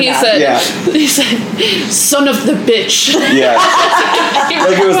room was and he so said, he said, "Son of the bitch." Yeah.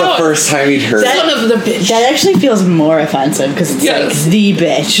 Like it was the first time he'd heard it. Son of the bitch. That actually feels more offensive because it's Yes. like the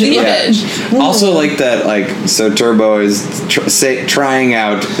bitch. The Yeah. bitch. Also, like that, like so. Turbo is trying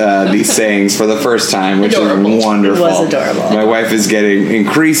out these sayings for the first time, which Adorable. is wonderful. It was adorable. My wife is getting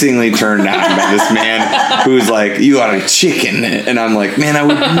increasingly turned on by this man who's like, "You are a chicken," and I'm like, "Man, I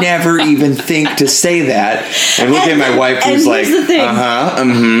would never even think to say that." And look at my wife who's and like, here's the thing.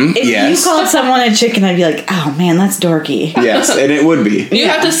 "Uh-huh, If yes, you called someone a chicken, I'd be like, oh man, that's dorky. yes," and it would be. You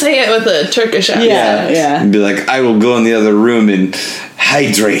have to say it with a Turkish accent. Yeah. And be like, "I will go in the other room and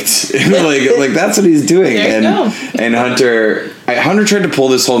hydrate." like that's what he's doing. There you go. And Hunter tried to pull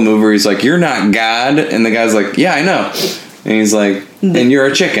this whole move where he's like, "You're not God," and the guy's like, "Yeah, I know." And he's like, "And you're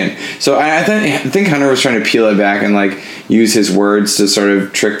a chicken." So I think Hunter was trying to peel it back and like use his words to sort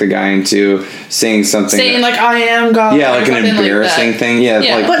of trick the guy into saying something. Saying like, "I am God." yeah, like an something embarrassing that. thing. Yeah,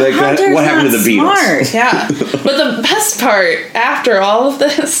 Yeah. like, But like Hunter's what happened to not the Beatles? smart. Yeah. But the best part after all of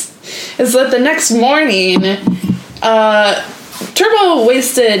this is that the next morning, Turbo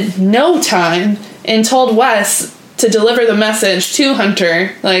wasted no time and told Wes to deliver the message to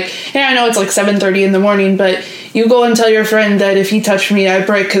Hunter. Like, "Yeah, I know it's like 7:30 in the morning, but you go and tell your friend that if he touched me, I'd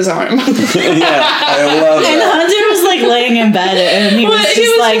break his arm." Yeah, I love And that. Hunter was like laying in bed and he was Well, just, he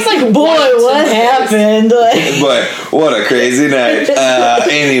was like, just, like, boy, white what and happened? Like, But what a crazy night.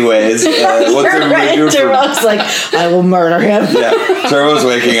 Anyways, what's everybody doing for? Turbo's like, I will murder him. Yeah, Turbo's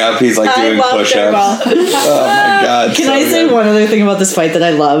waking up. He's like I doing love push-ups. Turbo. Oh my god! Can so I say good. one other thing about this fight that I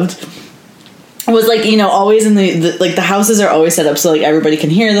loved? Was like, you know, always in the like the houses are always set up so like everybody can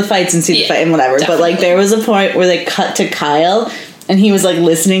hear the fights and see the Yeah, fight and whatever. But like definitely. there was a point where they cut to Kyle and he was like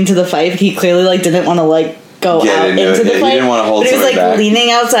listening to the fight. He clearly like didn't want to like go Get out into into it. the Yeah, he fight. didn't wanna hold but he was somebody like back.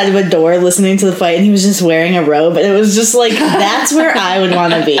 leaning outside of a door listening to the fight and he was just wearing a robe. And it was just like that's where I would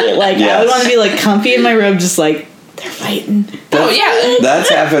want to be. Like I Yes. would want to be like comfy in my robe, just like they're fighting. Oh yeah. That's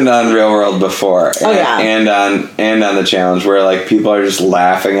happened on Real World before. Oh, yeah. and on the challenge where like people are just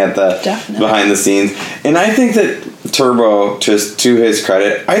laughing at the Definitely. behind the scenes. And I think that Turbo, just to his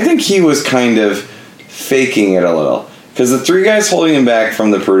credit, I think he was kind of faking it a little. Because the three guys holding him back from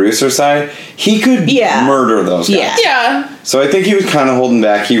the producer side, he could Yeah. murder those guys. Yeah. Yeah. So I think he was kind of holding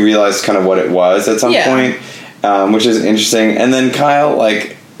back. He realized kind of what it was at some Yeah. point, which is interesting. And then Kyle,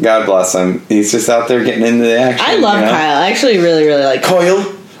 like, God bless him, he's just out there getting into the action. I love you know? Kyle. I actually really, really like Kyle.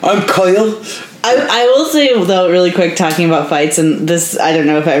 Kyle. I'm Kyle. I will say though, really quick, talking about fights, and this I don't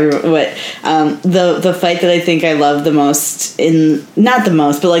know if the fight that I think I love the most not the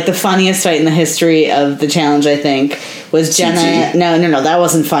most, but like the funniest fight in the history of the challenge, I think, was Jenna. No, that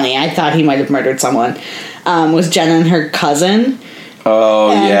wasn't funny. I thought he might have murdered someone. Was Jenna and her cousin. Oh,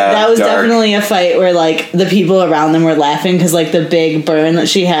 and yeah. That was dark. definitely a fight where, like, the people around them were laughing because, like, the big burn that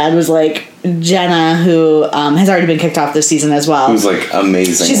she had was, like, Jenna, who has already been kicked off this season as well. Who's, like,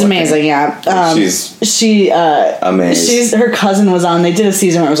 amazing. She's looking. amazing, yeah. She amazing. Her cousin was on. They did a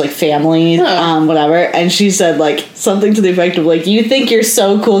season where it was, like, family, whatever. And she said, like, something to the effect of, like, you think you're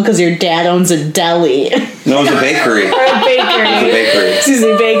so cool because your dad owns a deli. No, it was a bakery. Or a bakery. It was a bakery. Excuse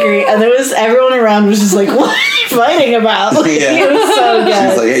me, bakery. And there was, everyone around was just like, what are you fighting about? Like, Yeah. it was so good.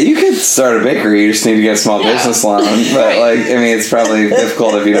 She's like, yeah, you could start a bakery, you just need to get a small business loan. But, like, I mean, it's probably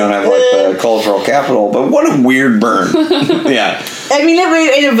difficult if you don't have, like, the cultural capital. But what a weird burn. Yeah. I mean,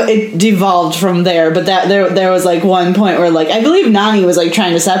 it devolved from there, but that there was, like, one point where, like, I believe Nani was, like,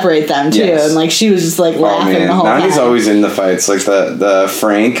 trying to separate them, too. Yes. And, like, she was just, like, laughing the whole time. Nani's always in the fights. Like, the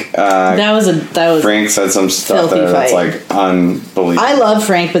Frank. That was Frank said some stuff there that's, like, unbelievable. I love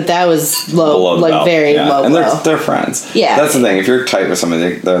Frank, but that was low, like, belt. very low. And they're friends. Yeah. That's the thing. If you're tight with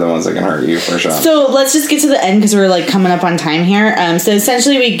somebody, they're the ones that can hurt you for sure. So let's just get to the end because we're like coming up on time here. So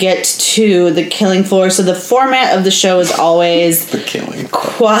essentially we get to the killing floor. So the format of the show is always the killing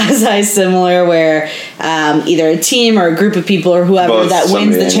quasi similar, where either a team or a group of people or whoever Votes that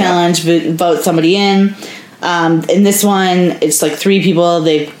wins the in, challenge votes somebody in. In this one, it's like 3 people.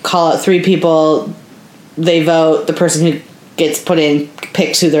 They call out 3 people. They vote. The person who gets put in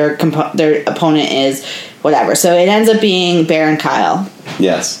picks who their opponent is. Whatever. So it ends up being Bear and Kyle.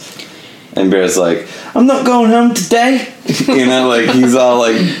 Yes. And Bear's like, I'm not going home today. You know, like he's all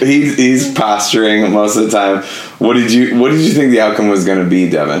like he's posturing most of the time. What did you think the outcome was going to be,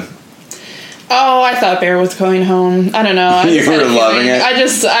 Devin? Oh, I thought Bear was going home. I don't know. I You were loving it? I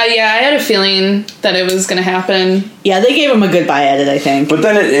had a feeling that it was going to happen. Yeah, they gave him a goodbye edit, I think. But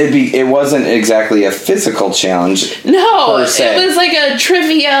then it wasn't exactly a physical challenge. No, per se. it was like a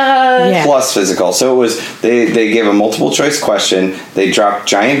trivia. Plus physical. So it was they gave a multiple choice question. They dropped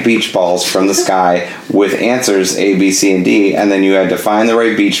giant beach balls from the sky with answers A, B, C, and D, and then you had to find the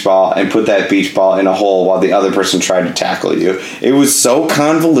right beach ball and put that beach ball in a hole while the other person tried to tackle you. It was so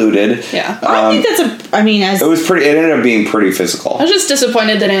convoluted. Yeah. I think that's it was pretty. It ended up being pretty physical. I was just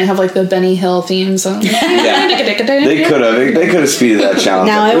disappointed they didn't have like the Benny Hill themes on. They could have speeded that challenge.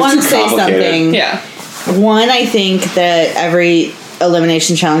 Now up. I want to say something. Yeah. One, I think that every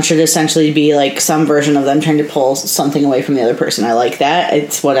elimination challenge should essentially be like some version of them trying to pull something away from the other person. I like that.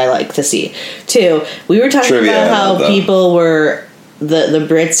 It's what I like to see. 2, we were talking about how people were the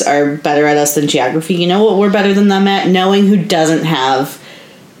Brits are better at us than geography. You know what we're better than them at? Knowing who doesn't have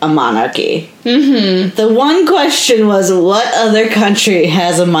a monarchy. Mm-hmm. The one question was, what other country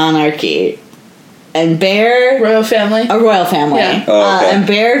has a monarchy? And Bear... Royal family. A royal family. Yeah. Oh, okay. And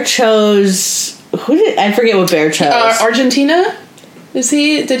Bear chose... I forget what Bear chose. Argentina?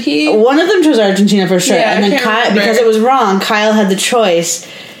 Did he? One of them chose Argentina for sure. Yeah, and then Kyle, because it was wrong, Kyle had the choice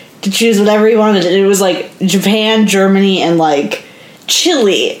to choose whatever he wanted. And it was like Japan, Germany, and like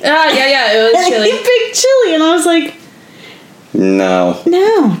Chile. Yeah, it was and Chile. he picked Chile, and I was like... No,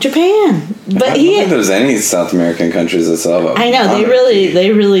 Japan. But I don't think there's any South American countries that still have a I know, monarchy.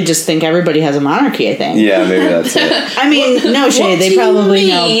 they really just think everybody has a monarchy, I think. Yeah, maybe that's it. I mean, no shade, they probably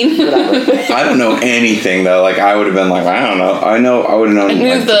know. I don't know anything though. Like I would have been like, I don't know. I would have known. I knew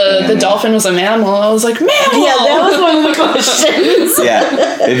like, the dolphin was a mammal. I was like, mammal. Yeah, that was one of the questions.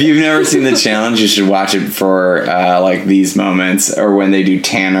 Yeah, if you've never seen the challenge, you should watch it for like these moments or when they do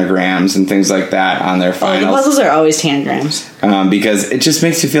tanagrams and things like that on their The finals. puzzles are always tanagrams. Because it just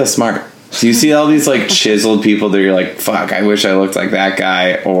makes you feel smart. So you see all these like chiseled people that you're like, fuck, I wish I looked like that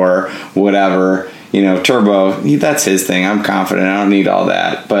guy or whatever. You know, Turbo, that's his thing. I'm confident. I don't need all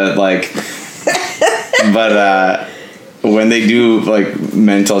that. But like, when they do like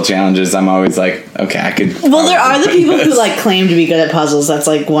mental challenges, I'm always like, okay, I could. Well, there are the people who like claim to be good at puzzles. That's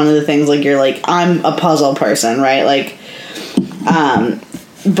like one of the things. Like you're like, I'm a puzzle person, right? Like,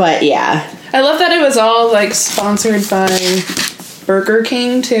 but yeah. I love that it was all like sponsored by Burger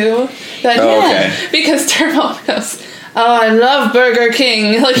King too. Okay. Because Turbo goes, oh, I love Burger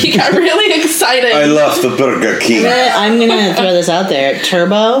King. Like he got really excited. I love the Burger King. I'm gonna throw this out there.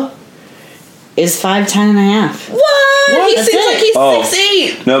 Turbo is 5'10" and a half. What? He That's seems like he's Oh.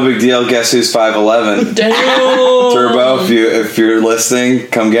 6'8". No big deal. Guess who's 5'11"? Damn. Turbo, if you're listening,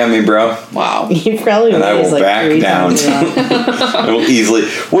 come get me, bro. Wow. He probably And I weighs will like back 3 down. times that. I will easily.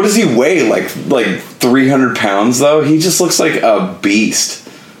 What does he weigh? Like 300 pounds though? He just looks like a beast.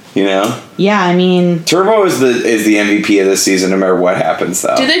 You know? Yeah, I mean, Turbo is the MVP of this season, no matter what happens,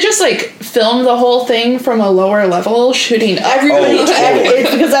 though. Do they just film the whole thing from a lower level, shooting everybody? Oh, totally.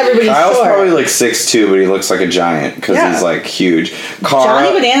 it's because everybody's Kyle's short. probably 6'2", but he looks like a giant because he's huge.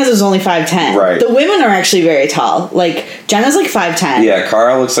 Johnny Bananas is only 5'10". Right. The women are actually very tall. Jenna's 5'10". Yeah,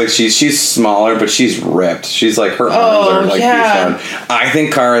 Cara looks like she's smaller, but she's ripped. She's her arms are huge. I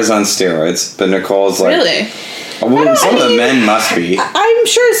think Cara's on steroids, but Nicole's Really? Well, some of the men must be. I'm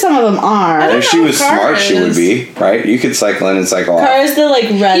sure some of them are. If she was smart, she would be, right? You could cycle in and cycle out. Cara's the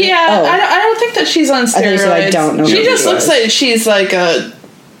red. Yeah, I don't think that she's on steroids. I don't know. She just looks like she's a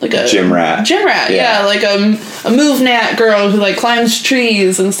gym rat. Gym rat, yeah, a move nat girl who climbs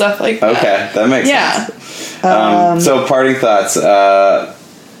trees and stuff like that. Okay, that makes sense. So parting thoughts.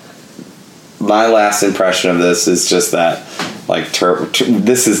 My last impression of this is just that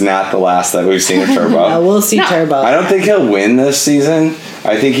this is not the last that we've seen of Turbo. No, we'll see Turbo. I don't think he'll win this season.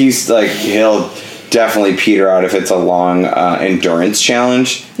 I think he'll definitely peter out if it's a long endurance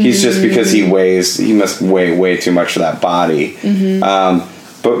challenge. He's just because he must weigh way too much for that body.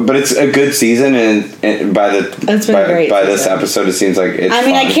 But it's a good season, and by this episode, it seems like it's.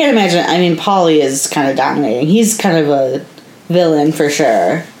 I can't imagine. Pauly is kind of dominating. He's kind of a villain for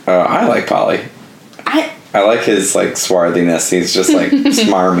sure. I like Pauly. I like his swarthiness. He's just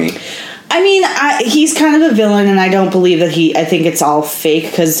smarmy. He's kind of a villain, and I don't believe that I think it's all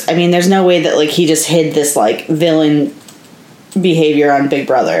fake because there's no way that he just hid this villain behavior on Big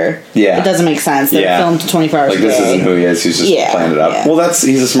Brother. Yeah, it doesn't make sense. They're filmed 24 hours a day. This isn't who he is. He's just playing it up. Yeah. Well,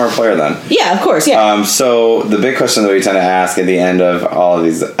 he's a smart player then. Yeah, of course. Yeah. So the big question that we tend to ask at the end of all of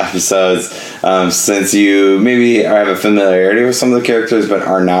these episodes, since you maybe have a familiarity with some of the characters but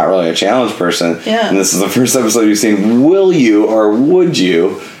are not really a challenge person, and this is the first episode you've seen, will you or would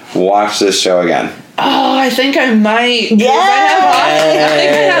you watch this show again? Oh, I think I might. Yeah.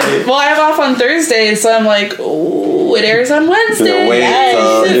 I have off on Thursday, so I'm it airs on Wednesday. You're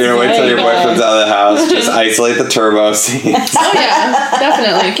gonna wait till your boyfriend's out of the house. Just isolate the Turbo scenes. Oh yeah,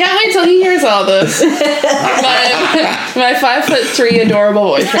 definitely. Can't wait till he hears all this. My 5'3" adorable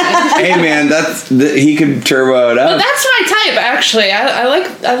boyfriend. Hey man, he could turbo it up. But that's my type, actually. I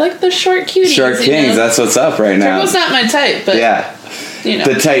like the short cuties. Short kings. That's what's up right now. Turbo's not my type, but yeah.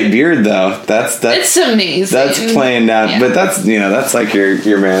 The tight beard though, that's it's amazing. That's playing down, but that's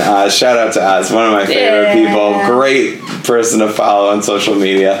your man. Shout out to Oz, one of my favorite people. Great person to follow on social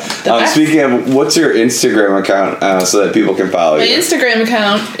media. Speaking of, what's your Instagram account so that people can follow you? My Instagram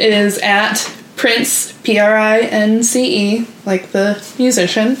account is at Prince PRINCE, like the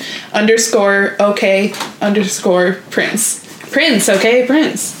musician _ Prince. Prince, okay,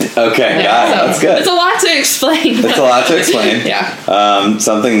 Prince. Okay, that's good. It's a lot to explain. Yeah.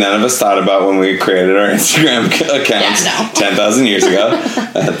 Something none of us thought about when we created our Instagram accounts 10,000 years ago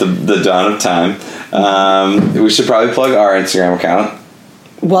at the dawn of time. We should probably plug our Instagram account.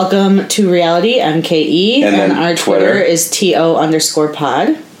 Welcome to Reality, MKE, and our Twitter is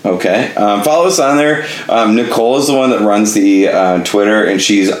TO_pod. Okay. Follow us on there. Nicole is the one that runs the Twitter, and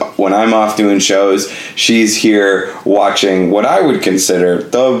when I'm off doing shows, she's here watching what I would consider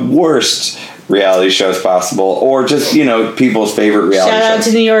the worst reality shows possible, or just, people's favorite reality shows. Shout out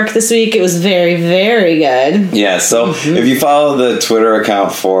to New York this week. It was very, very good. Yeah, so if you follow the Twitter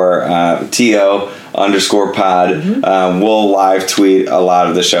account for TO_pod, we'll live tweet a lot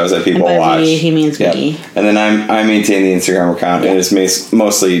of the shows that people watch. He means me. And then I maintain the Instagram account, and it's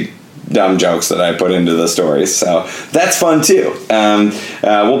mostly dumb jokes that I put into the stories, so that's fun too.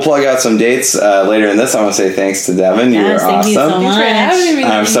 We'll plug out some dates later in this. I want to say thanks to Devin. You were awesome. Thank you so much. Thanks for having me.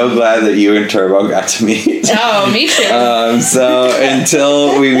 I'm so glad that you and Turbo got to meet. Oh, me too. So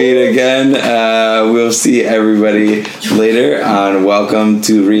until we meet again, we'll see everybody later on Welcome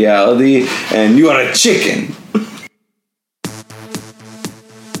to Reality, and you want a chicken.